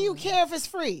think that's What do you gonna care if it's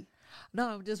free? No,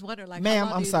 I'm just wondering. Like, how Ma'am,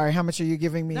 long I'm do you- sorry. How much are you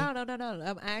giving me? No.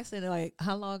 I'm asking, like,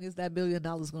 how long is that $1 billion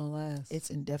going to last? It's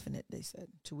indefinite, they said.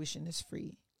 Tuition is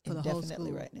free For the whole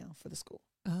indefinitely school. right now for the school.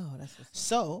 Oh, that's what's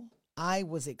So I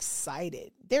was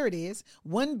excited. There it is.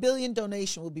 $1 billion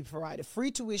donation will be provided.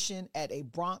 Free tuition at a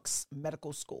Bronx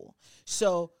medical school.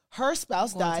 So her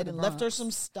spouse Going to died the and left her Bronx. some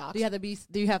stocks. Do you have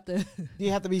to Do you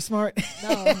have to be smart? No,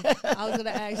 I was going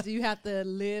to ask, do you have to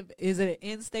live, is it an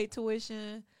in-state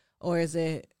tuition or is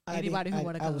it anybody who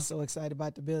want to I go? was so excited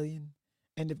about the $1 billion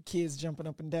and the kids jumping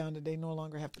up and down that they no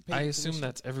longer have to pay. I the assume tuition.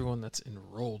 that's everyone that's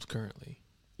enrolled currently.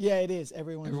 Yeah, it is.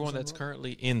 Everyone Everyone that's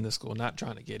currently in the school, not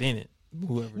trying to get in it.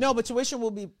 Whoever. No, but tuition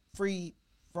will be free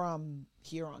from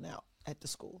here on out at the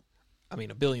school. I mean,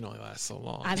 $1 billion only lasts so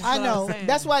long. That's I what I'm know. saying.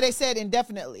 That's why they said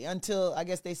indefinitely until I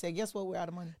guess they said, guess what? We're out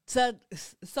of money. So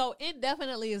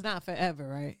indefinitely is not forever,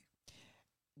 right?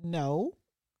 No.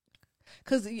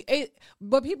 Because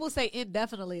but people say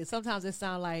indefinitely. Sometimes it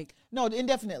sounds like No,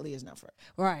 indefinitely is not forever.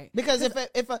 right. Because if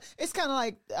it's kind of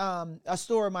like a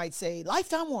store might say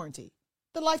lifetime warranty,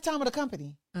 the lifetime of the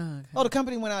company. Okay. Oh, the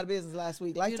company went out of business last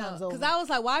week. Lifetime's over. Because I was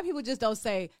like, why people just don't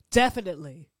say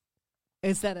definitely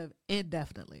instead of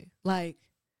indefinitely? Like,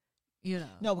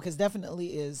 No, because definitely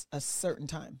is a certain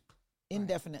time.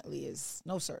 Indefinitely is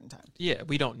no certain time. Yeah,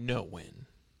 we don't know when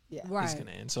Yeah. it's right. going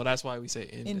to end. So that's why we say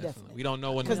indefinitely. Indefinite. We don't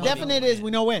know when. Because the money definite will is end.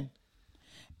 we know when.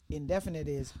 Indefinite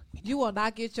is You will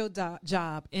not get your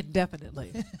job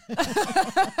indefinitely.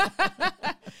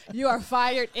 You are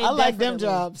fired indefinitely. I like them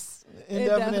jobs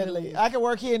indefinitely. I can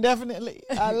work here indefinitely.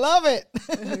 I love it.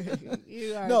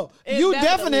 You are No, you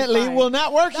definitely fired. will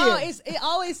not work No, here. it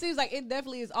always seems like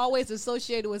indefinitely is always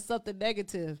associated with something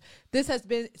negative. This has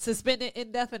been suspended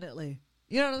indefinitely.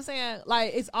 You know what I'm saying?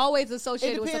 Like, it's always It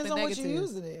associated with depends something on what negative. you're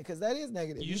using it, because that is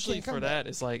negative. You Usually can't come for back. that,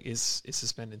 it's like it's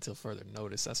suspended until further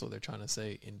notice. That's what they're trying to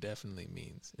say. Indefinitely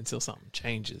means until something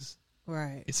changes,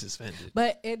 Right. it's suspended.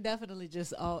 But it definitely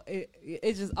just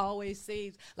it just always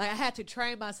seems like I had to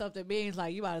train myself to being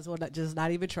like, you might as well just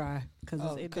not even try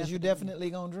Because you definitely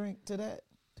gonna drink to that.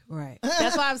 right.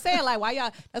 That's why I'm saying like why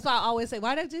y'all. That's why I always say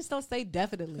why they just don't say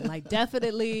definitely like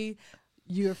definitely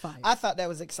you're fine. I thought that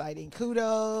was exciting.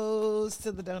 Kudos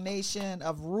to the donation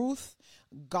of Ruth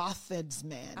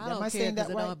Gothensman. I don't Am I care saying that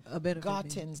 'cause it right? don't benefit me.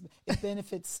 Gothens. It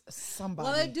benefits somebody.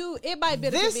 well, it do. It might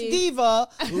benefit This me. diva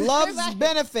loves might-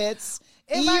 benefits,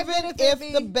 It might even benefit if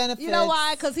me. the benefits. You know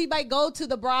why? Because he might go to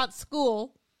the Bronx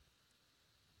school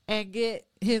and get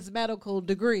his medical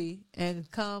degree and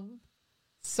come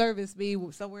service me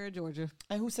somewhere in Georgia.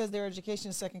 And who says their education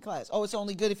is second class? Oh, it's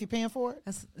only good if you're paying for it?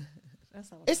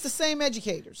 That's not what It's the same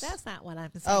educators. That's not what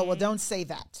I'm saying. Oh, well, don't say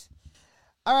that.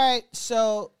 All right.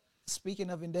 So, speaking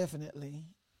of indefinitely,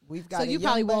 we've got So a you young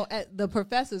probably man- won't. The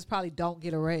professors probably don't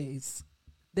get a raise.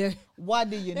 They're Why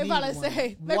do you they need probably one?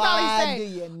 say. They Why probably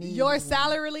do you say need your one?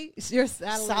 salary. Your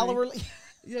salary. Salary?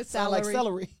 Your Sound like salary,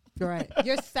 celery. right?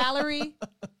 Your salary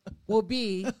will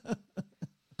be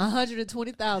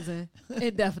 $120,000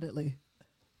 indefinitely.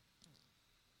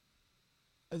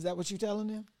 Is that what you telling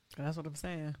them? That's what I'm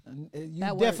saying. You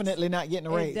That definitely not getting a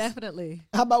raise. Definitely.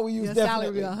 How about we use Your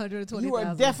definitely? salary be $120,000. You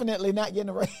are definitely not getting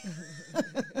a raise.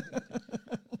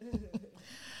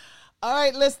 All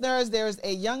right, listeners, there's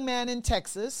a young man in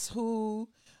Texas who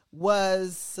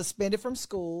was suspended from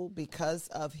school because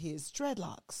of his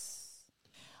dreadlocks.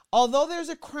 Although there's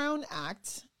a Crown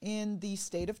Act in the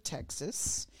state of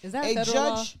Texas, Is that a federal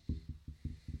judge. law?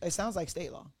 It sounds like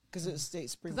state law because it's state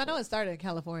Supreme Because I Court. know it started in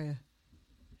California.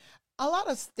 A lot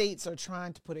of states are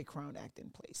trying to put a Crown Act in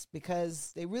place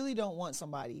because they really don't want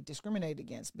somebody discriminated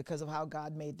against because of how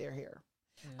God made their hair.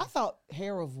 I thought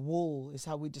hair of wool is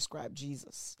how we describe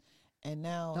Jesus. And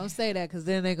now... Don't say that, because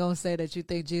then they're going to say that you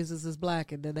think Jesus is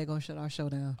black, and then they're going to shut our show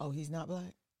down. Oh, he's not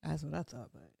black? That's what I thought.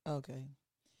 But Okay.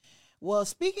 Well,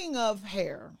 speaking of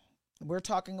hair, we're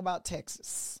talking about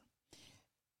Texas.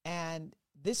 And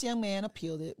this young man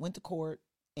appealed it, went to court,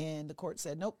 and the court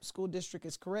said, nope, school district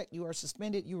is correct. You are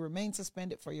suspended. You remain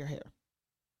suspended for your hair.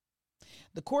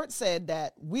 The court said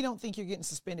that we don't think you're getting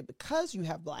suspended because you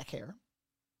have black hair,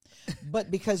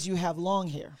 but because you have long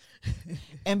hair.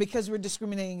 And because we're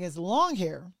discriminating against long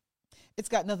hair, it's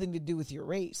got nothing to do with your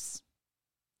race.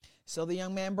 So the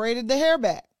young man braided the hair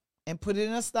back and put it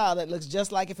in a style that looks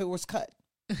just like if it was cut.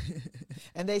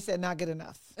 And they said, not good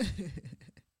enough.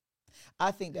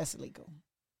 I think that's illegal.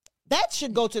 That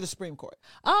should go to the Supreme Court.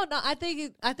 oh no, I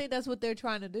think that's what they're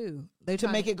trying to do. They To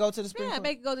make it go to the Supreme yeah, Court.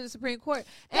 make it go to the Supreme Court.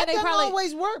 That they doesn't probably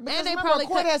always work because and they remember, probably a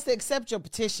court cut- has to accept your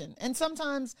petition. And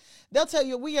sometimes they'll tell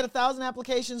you, we get 1,000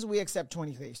 applications, we accept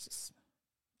 20 cases.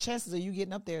 Chances of you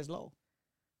getting up there is low.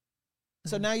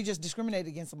 So now you just discriminate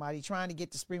against somebody trying to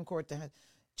get the Supreme Court to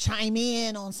chime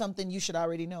in on something you should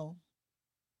already know.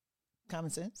 Common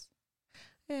sense.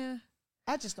 Yeah.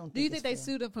 I just don't think Do you think it's they fair.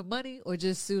 sued him for money or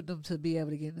just sued him to be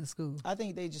able to get into school? I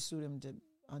think they just sued him to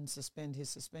unsuspend his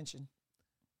suspension.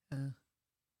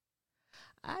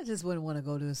 I just wouldn't want to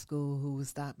go to a school who would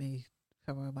stop me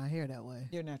from wearing my hair that way.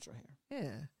 Your natural hair.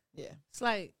 Yeah. Yeah. It's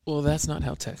like, Well, that's not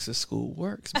how Texas school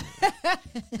works.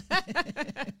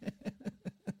 man.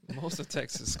 Most of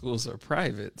Texas schools are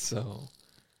private, so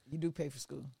You do pay for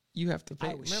school. you have to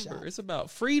pay. I was Remember, shocked. it's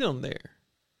about freedom there,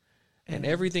 and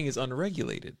everything is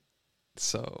unregulated.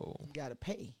 So You got to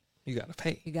pay. you got to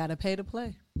pay. you got to pay to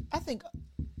play. I think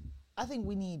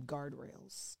we need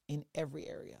guardrails in every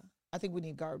area. I think we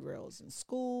need guardrails in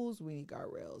schools. We need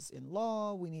guardrails in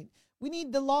law. We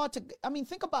need the law to. I mean,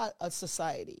 think about a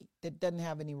society that doesn't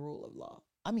have any rule of law.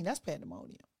 I mean, that's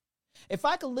pandemonium. If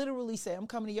I could literally say, I'm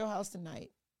coming to your house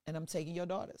tonight and I'm taking your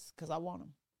daughters because I want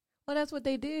them, Well, that's what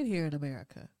they did here in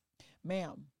America.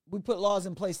 ma'am, we put laws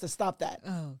in place to stop that.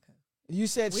 Oh, okay. You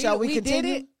said, shall we continue?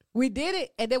 did it. We did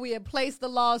it, and then we had placed the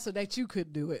law so that you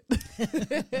could do it.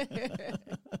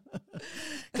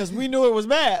 Because we knew it was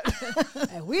bad.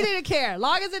 And we didn't care,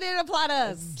 long as it didn't apply to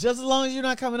us. Just as long as you're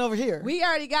not coming over here. We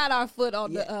already got our foot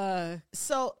on the.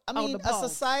 So, I on mean, the a ball.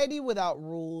 society without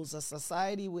rules, a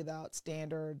society without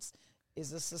standards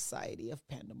is a society of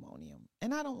pandemonium.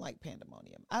 And I don't like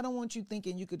pandemonium. I don't want you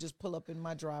thinking you could just pull up in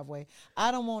my driveway.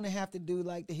 I don't want to have to do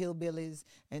like the hillbillies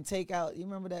and take out, you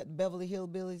remember that Beverly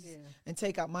Hillbillies? Yeah. And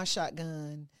take out my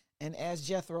shotgun and ask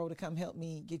Jethro to come help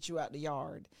me get you out the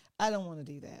yard. I don't want to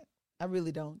do that. I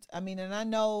really don't. I mean, and I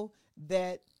know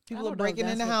that people are breaking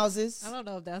into houses. I don't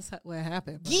know if that's what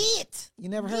happened. but- Get! You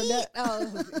never heard that? Oh,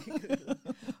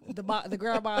 the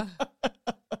grandma.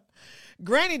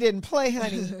 Granny didn't play,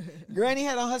 honey. Granny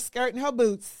had on her skirt and her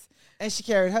boots, and she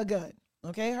carried her gun.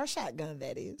 Okay, her shotgun,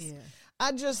 that is. Yeah.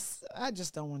 I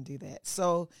just don't want to do that.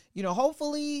 So,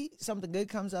 hopefully something good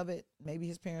comes of it. Maybe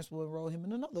his parents will enroll him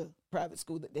in another private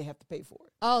school that they have to pay for.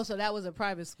 Oh, so that was a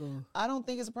private school. I don't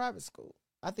think it's a private school.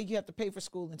 I think you have to pay for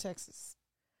school in Texas.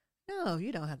 No,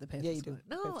 you don't have to pay for Yeah, you school. do.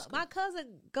 Pay No, for school. my cousin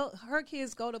her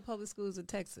kids go to public schools in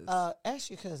Texas. Ask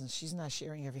your cousin. She's not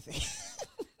sharing everything.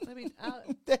 I mean,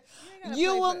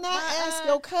 You will not ask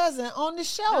your cousin on the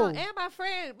show. and my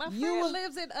friend You will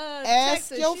lives in ask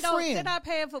Texas. your They're friend. not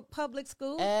paying for public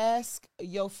school. Ask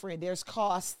your friend. There's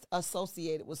costs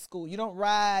associated with school. You don't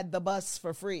ride the bus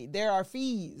for free. There are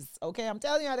fees. Okay, I'm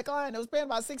telling you, I had a client that was paying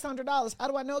about $600. How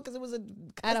do I know? Because it was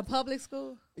At a public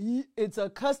school? it's a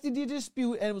custody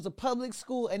dispute, and it was a public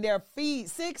school, and there are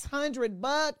fees,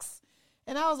 $600.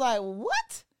 And I was like,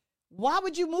 what? Why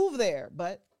would you move there?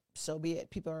 But so be it.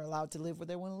 People are allowed to live where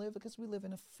they want to live because we live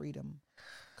in a freedom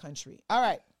country. All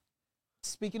right.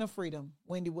 Speaking of freedom,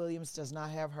 Wendy Williams does not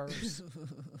have hers.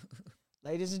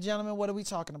 Ladies and gentlemen, what are we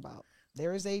talking about?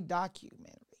 There is a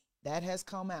documentary that has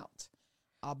come out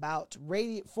about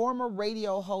former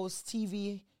radio host,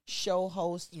 TV show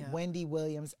host Wendy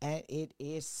Williams, and it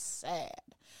is sad.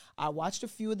 I watched a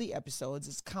few of the episodes.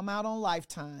 It's come out on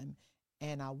Lifetime,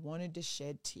 and I wanted to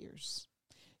shed tears.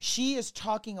 She is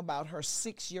talking about her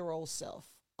 6-year-old self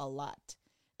a lot,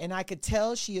 and I could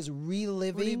tell she is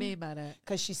reliving. What do you mean by that?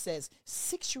 Because she says,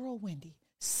 6-year-old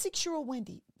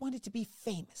Wendy wanted to be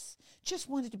famous, just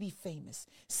wanted to be famous.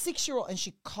 6-year-old, and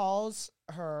she calls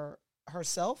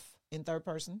herself in third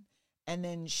person, and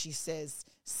then she says,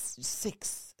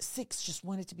 six, just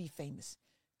wanted to be famous.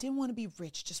 Didn't want to be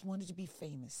rich, just wanted to be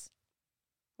famous.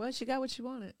 Well, she got what she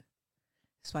wanted.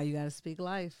 That's why you got to speak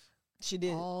life. She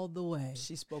did. All the way.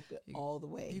 She spoke it all the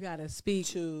way. You got to speak.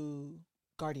 To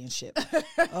guardianship.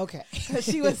 Okay.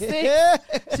 She was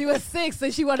 6. She was 6,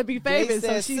 and she wanted to be famous,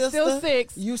 so she's still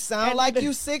 6. You sound like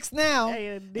you 6 now,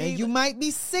 and you might be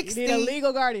 60. You need a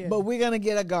legal guardian. But we're going to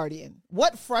get a guardian.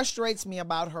 What frustrates me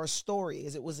about her story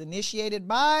is it was initiated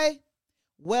by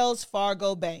Wells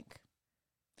Fargo Bank.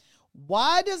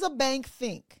 Why does a bank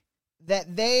think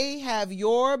that they have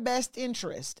your best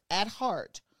interest at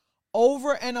heart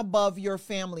over and above your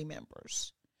family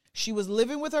members? She was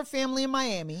living with her family in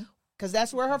Miami because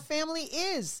that's where her family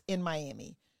is, in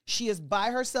Miami. She is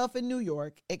by herself in New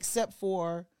York, except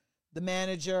for the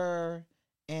manager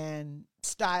and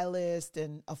stylist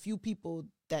and a few people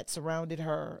that surrounded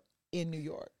her in New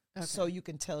York. Okay. So you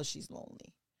can tell she's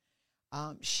lonely.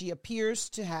 She appears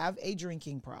to have a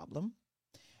drinking problem.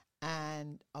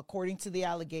 And according to the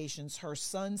allegations, her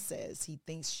son says he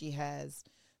thinks she has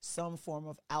some form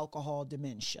of alcohol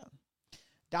dementia.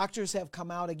 Doctors have come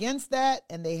out against that,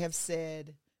 and they have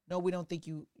said, no, we don't think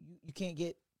you can't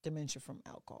get dementia from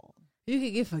alcohol. You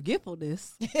can get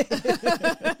forgetfulness.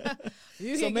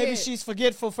 So maybe she's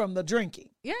forgetful from the drinking.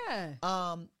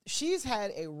 Yeah. She's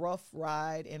had a rough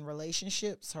ride in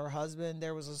relationships. Her husband,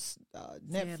 there was a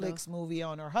Netflix movie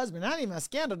on her husband. Not even a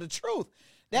scandal, the truth.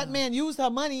 That man used her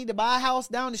money to buy a house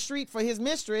down the street for his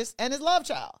mistress and his love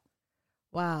child.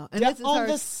 Wow. And this is on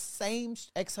the same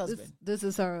ex-husband. This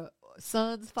is her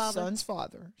son's father? Son's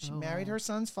father. She married her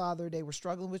son's father. They were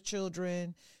struggling with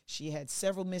children. She had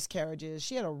several miscarriages.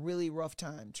 She had a really rough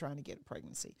time trying to get a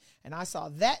pregnancy. And I saw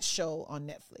that show on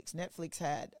Netflix. Netflix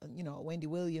had, a Wendy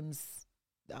Williams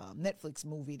Netflix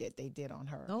movie that they did on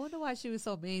her. I wonder why she was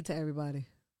so mean to everybody.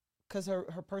 Because her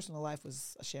personal life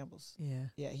was a shambles. Yeah.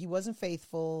 Yeah, he wasn't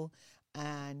faithful,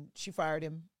 and she fired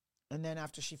him. And then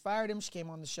after she fired him, she came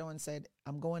on the show and said,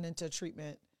 I'm going into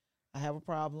treatment. I have a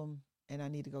problem, and I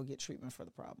need to go get treatment for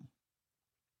the problem.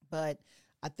 But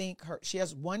I think she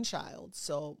has one child.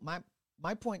 So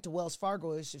my point to Wells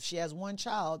Fargo is if she has one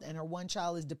child and her one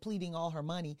child is depleting all her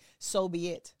money, so be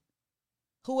it.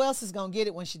 Who else is going to get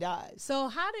it when she dies? So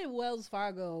how did Wells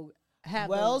Fargo have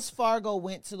Wells Fargo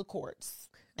went to the courts.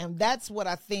 And that's what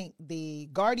I think the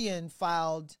Guardian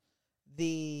filed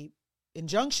the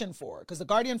injunction for, because the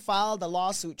Guardian filed a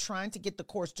lawsuit trying to get the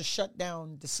courts to shut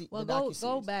down the docuseries.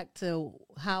 Go back to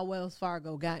how Wells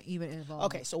Fargo got even involved.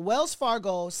 Okay, so Wells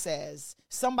Fargo says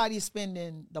somebody's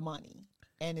spending the money,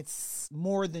 and it's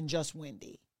more than just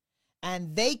Wendy.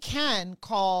 And they can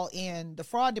call in the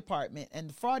fraud department, and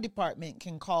the fraud department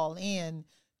can call in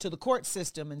to the court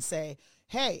system and say,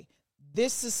 hey,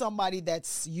 this is somebody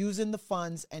that's using the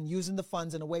funds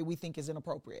in a way we think is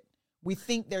inappropriate. We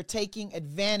think they're taking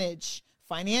advantage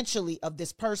financially of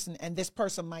this person, and this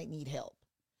person might need help.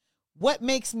 What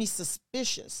makes me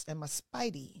suspicious, and my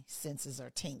spidey senses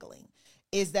are tingling,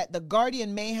 is that the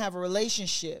Guardian may have a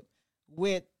relationship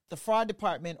with the fraud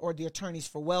department or the attorneys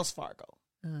for Wells Fargo.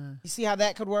 You see how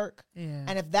that could work? Yeah.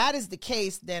 And if that is the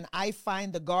case, then I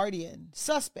find the Guardian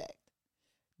suspect.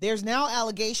 There's now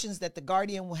allegations that the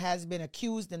Guardian has been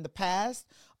accused in the past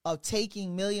of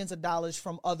taking millions of dollars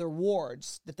from other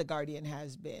wards that the Guardian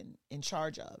has been in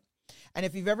charge of. And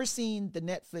if you've ever seen the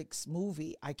Netflix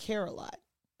movie, I Care a Lot,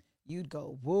 you'd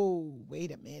go, whoa,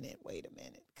 wait a minute.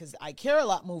 Because I Care a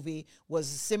Lot movie was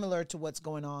similar to what's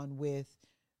going on with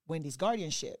Wendy's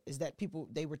guardianship, is that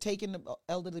they were taking the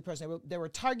elderly person, they were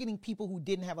targeting people who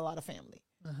didn't have a lot of family.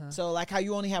 So like how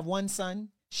you only have one son,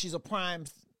 she's a prime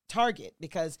target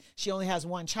because she only has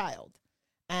one child.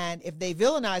 And if they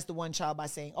villainize the one child by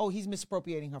saying, oh, he's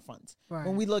misappropriating her funds. Right.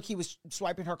 When we look, he was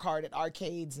swiping her card at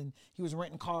arcades and he was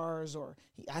renting cars, or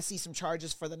I see some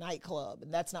charges for the nightclub,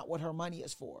 and that's not what her money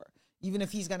is for. Even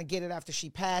if he's going to get it after she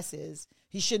passes,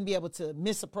 he shouldn't be able to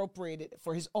misappropriate it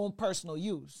for his own personal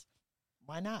use.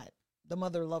 Why not? The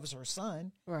mother loves her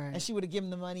son, right? And she would have given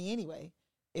the money anyway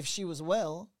if she was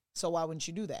well. So why wouldn't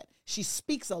you do that? She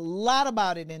speaks a lot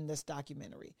about it in this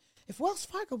documentary. If Wells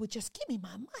Fargo would just give me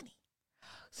my money.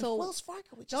 So Wells Fargo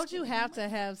would just don't you give her have money. to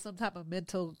have some type of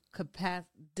mental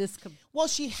Well,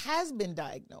 she has been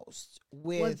diagnosed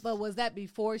with. But was that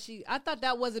before she? I thought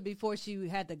that wasn't before she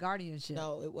had the guardianship.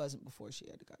 No, it wasn't before she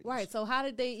had the guardianship. Right. So how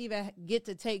did they even get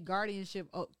to take guardianship?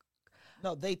 Oh,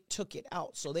 No, they took it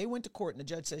out. So they went to court, and the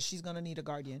judge says she's going to need a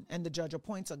guardian, and the judge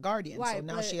appoints a guardian. So Right,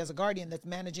 now but- she has a guardian that's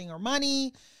managing her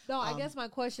money. no, I guess my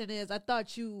question is, I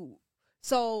thought you.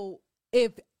 So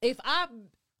if I'm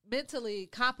mentally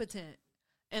competent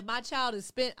and my child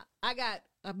is I got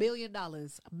 $1 million,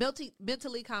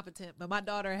 mentally competent, but my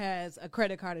daughter has a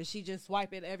credit card and she just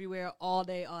swipe it everywhere all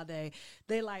day.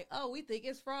 They like, oh, we think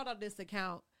it's fraud on this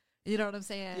account. You know what I'm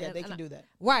saying? Yeah, they can do that.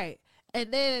 Right.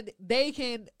 And then they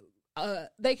can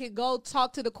go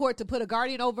talk to the court to put a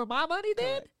guardian over my money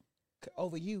then? Correct.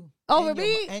 Over you. Over And your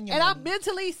me? mo- and your I'm money.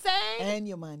 mentally sane? And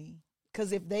your money.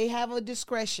 Because if they have a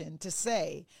discretion to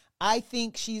say, I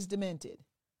think she's demented.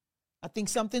 I think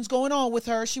something's going on with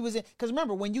her. She was in, because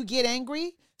remember, when you get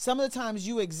angry, some of the times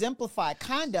you exemplify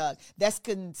conduct that's So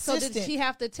consistent. did she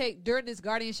have to take, during this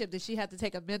guardianship, did she have to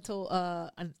take a mental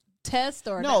a test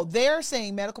or No, not? they're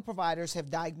saying medical providers have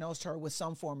diagnosed her with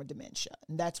some form of dementia,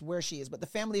 and that's where she is. But the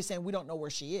family is saying we don't know where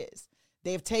she is.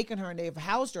 They've taken her and they've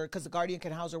housed her because the guardian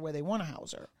can house her where they want to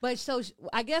house her. But so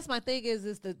I guess my thing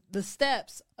is the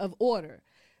steps of order.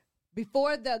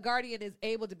 Before the guardian is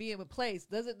able to be in place,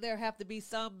 doesn't there have to be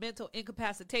some mental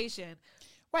incapacitation?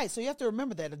 Right. So you have to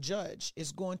remember that a judge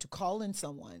is going to call in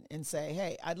someone and say,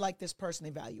 hey, I'd like this person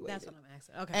evaluated. That's what I'm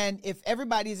asking. Okay. And if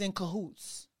everybody's in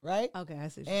cahoots, right? Okay, I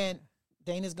see. what you're And saying.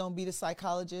 Dana's going to be the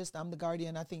psychologist. I'm the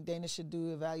guardian. I think Dana should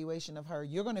do evaluation of her.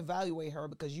 You're going to evaluate her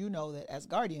because you know that as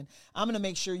guardian, I'm going to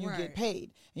make sure you Right. get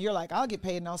paid. And you're like, I'll get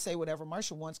paid and I'll say whatever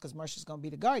Marsha wants because Marsha's going to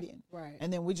be the guardian. Right.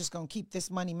 And then we're just going to keep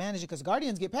this money managed because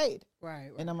guardians get paid.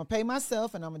 Right. And I'm going to pay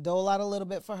myself and I'm going to dole out a little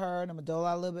bit for her and I'm going to dole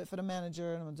out a little bit for the manager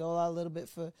and I'm going to dole out a little bit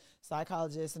for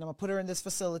psychologist and I'm going to put her in this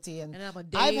facility. And And I'm a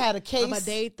I've had a case. I'm gonna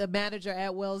date the manager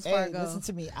at Wells Hey, Fargo. listen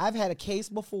to me. I've had a case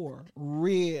before,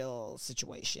 real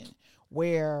situation,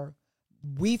 where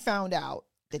we found out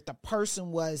that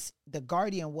the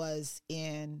guardian was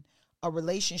in a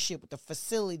relationship with the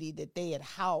facility that they had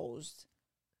housed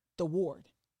the ward.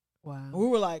 Wow. And we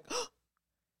were like,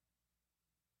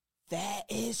 that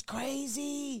is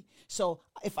crazy. So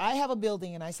if I have a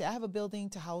building and I say I have a building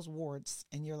to house wards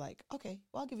and you're like, okay,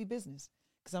 well, I'll give you business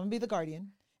because I'm going to be the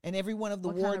guardian. And every one of the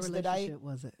What wards kind of that I... relationship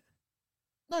was it?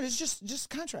 No, it's just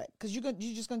contract because you're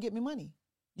just gonna get me money.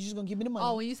 You're just gonna give me the money.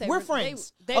 Oh, when you say we're they-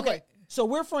 friends, they okay. were- So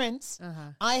we're friends. Uh-huh.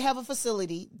 I have a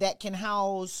facility that can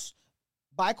house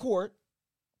by court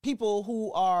people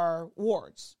who are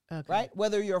wards, Okay. right?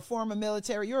 Whether you're a former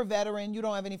military, you're a veteran, you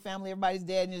don't have any family, everybody's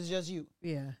dead, and it's just you.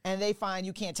 Yeah. And they find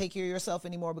you can't take care of yourself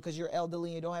anymore because you're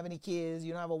elderly, you don't have any kids,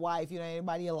 you don't have a wife, you don't have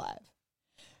anybody alive.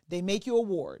 They make you a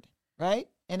ward, right?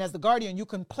 And as the guardian, you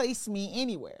can place me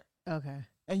anywhere. Okay.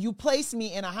 And you place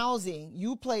me in a housing,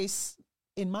 you place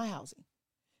in my housing.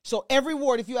 So every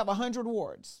ward, if you have 100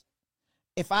 wards,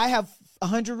 if I have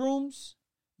 100 rooms,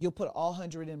 you'll put all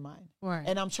 100 in mine. Right.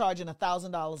 And I'm charging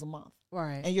 $1,000 a month.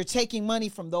 Right. And you're taking money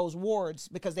from those wards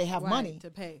because they have Right, money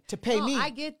to pay no, me. me. I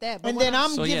get that. But And what then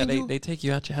I'm So yeah, giving you... they take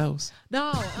you out your house.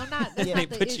 No, I'm not. That's Yeah. not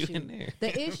They the put issue. you in there.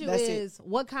 The issue That's it. is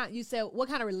what kind. You said what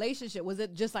kind of relationship was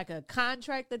it? Just like a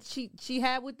contract that she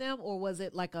had with them, or was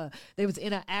it like they was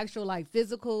in an actual like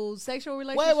physical sexual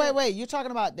relationship? Wait. You're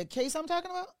talking about the case I'm talking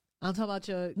about? I'm talking about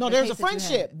your. No, the there's case a that you had.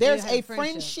 friendship. You There's had a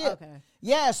friendship. Okay.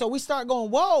 Yeah, so we start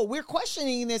going, whoa, we're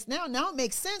questioning this now. Now it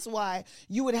makes sense why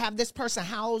you would have this person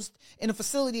housed in a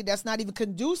facility that's not even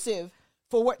conducive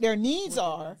for what their needs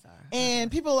are. And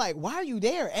people are like, why are you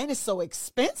there? And it's so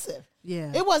expensive.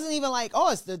 Yeah. It wasn't even like,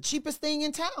 oh, it's the cheapest thing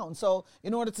in town. So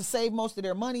in order to save most of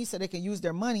their money so they can use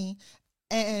their money,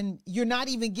 and you're not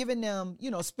even giving them,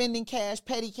 spending cash,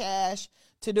 petty cash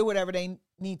to do whatever they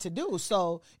need to do.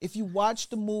 So if you watch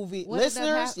the movie, What ended up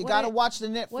listeners, you what got to ended- watch the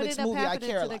What Netflix ended up movie I happening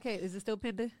Care a to the Lot. case? Is it still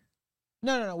pending?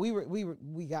 No.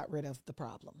 We got rid of the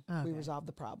problem. Okay. We resolved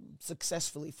the problem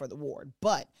successfully for the ward.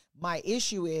 But my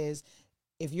issue is,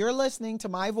 if you're listening to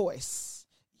my voice,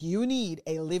 you need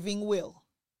a living will.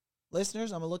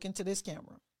 Listeners, I'm going to look into this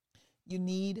camera. You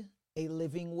need a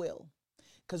living will.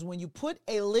 Because when you put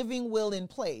a living will in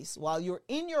place while you're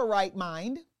in your right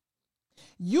mind,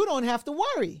 you don't have to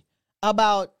worry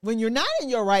about when you're not in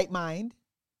your right mind,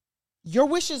 your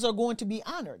wishes are going to be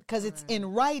honored because it's in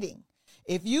writing.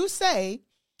 If you say,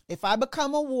 if I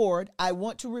become a ward, I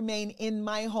want to remain in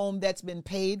my home that's been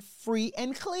paid free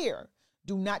and clear.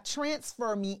 Do not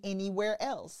transfer me anywhere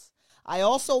else. I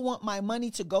also want my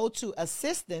money to go to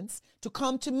assistants to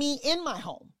come to me in my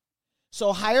home.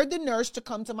 So hire the nurse to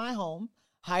come to my home.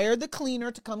 hire the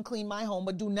cleaner to come clean my home,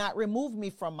 but do not remove me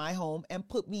from my home and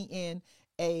put me in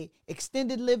a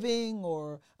extended living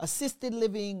or assisted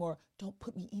living, or don't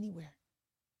put me anywhere.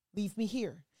 Leave me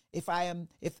here. If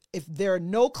there are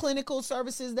no clinical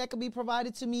services that can be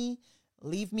provided to me,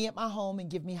 leave me at my home and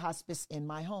give me hospice in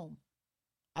my home.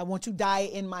 I want to die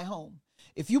in my home.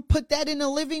 If you put that in a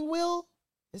living will,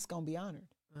 it's going to be honored.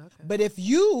 Okay. But if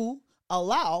you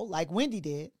allow, like Wendy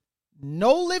did,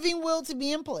 no living will to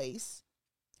be in place,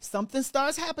 something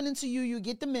starts happening to you, you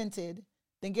get demented,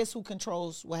 then guess who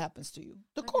controls what happens to you?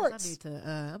 The courts. I need to,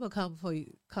 I'm going to come to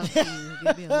you and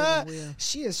give me a living will.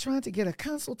 She is trying to get a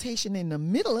consultation in the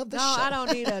middle of the show. No, I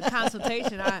don't need a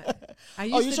consultation.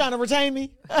 You trying to retain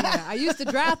me? Yeah, I used to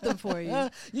draft them for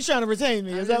you. You trying to retain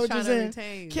me? Is that what you're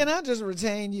saying? Can I just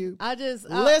retain you?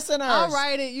 Listeners, I'll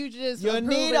write it. You just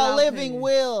need a living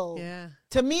will. Yeah.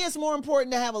 To me, it's more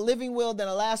important to have a living will than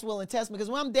a last will and testament, because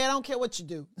when I'm dead, I don't care what you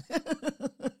do.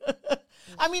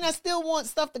 I mean, I still want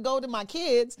stuff to go to my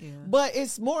kids, but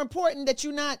it's more important that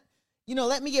you not,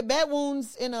 let me get bed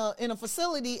wounds in a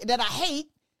facility that I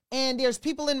hate, and there's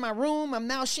people in my room. I'm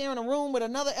now sharing a room with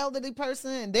another elderly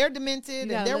person, and they're demented,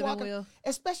 and they're walking. Will?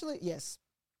 Especially, yes.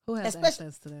 Who has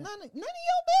access to that? None of your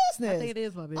business. I think it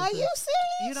is my business. Are you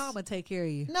serious? You know I'm going to take care of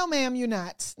you. No, ma'am, you're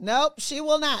not. Nope, she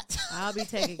will not. I'll be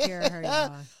taking care of her,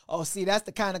 y'all. Oh, see, that's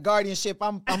the kind of guardianship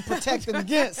I'm protecting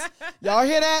against. Y'all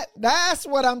hear that? That's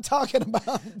what I'm talking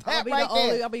about.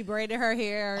 I'll be braiding her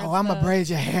hair. Oh, I'm going to braid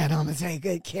your hair and I'm going to take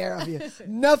good care of you.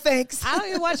 No, thanks. I don't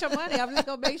even want your money. I'm just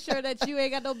going to make sure that you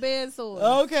ain't got no bed sores.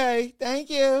 Okay,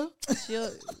 thank you.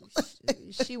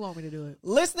 She want me to do it.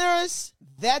 Listeners,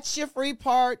 that's your free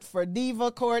part for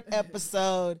Diva Court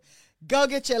episode. Go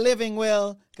get your living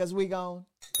will, because we going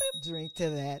to drink to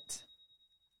that.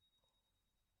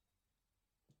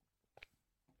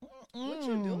 What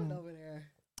you doing over there?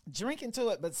 Drinking to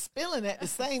it, but spilling at the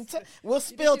same time. We'll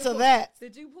spill to that.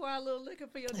 Did you pour out a little liquor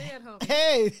for your dead homie?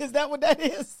 Hey, is that what that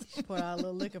is? She poured out a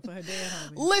little liquor for her dead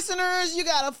homie. Listeners, you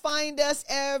got to find us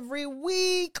every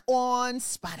week on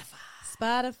Spotify,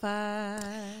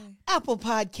 Apple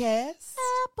Podcasts,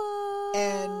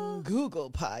 and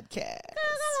Google Podcasts.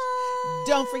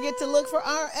 Don't forget to look for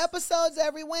our episodes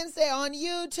every Wednesday on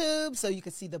YouTube so you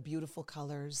can see the beautiful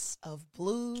colors of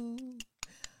blue.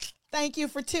 Thank you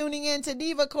for tuning in to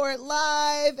Diva Court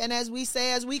Live. And as we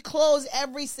say, as we close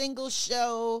every single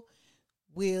show,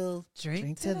 we'll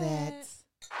drink to that.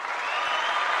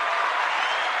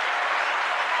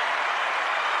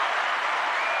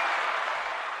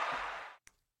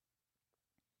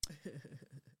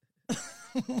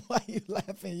 Why are you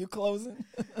laughing? You closing?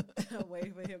 I'm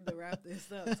waiting for him to wrap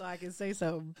this up so I can say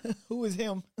something. Who is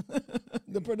him?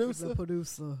 The producer? The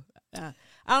producer. I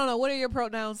don't know. What are your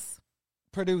pronouns?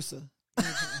 Producer.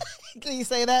 Can you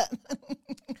say that?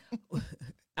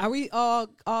 Are we all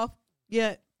off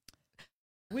yet?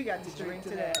 We got to drink to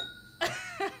that.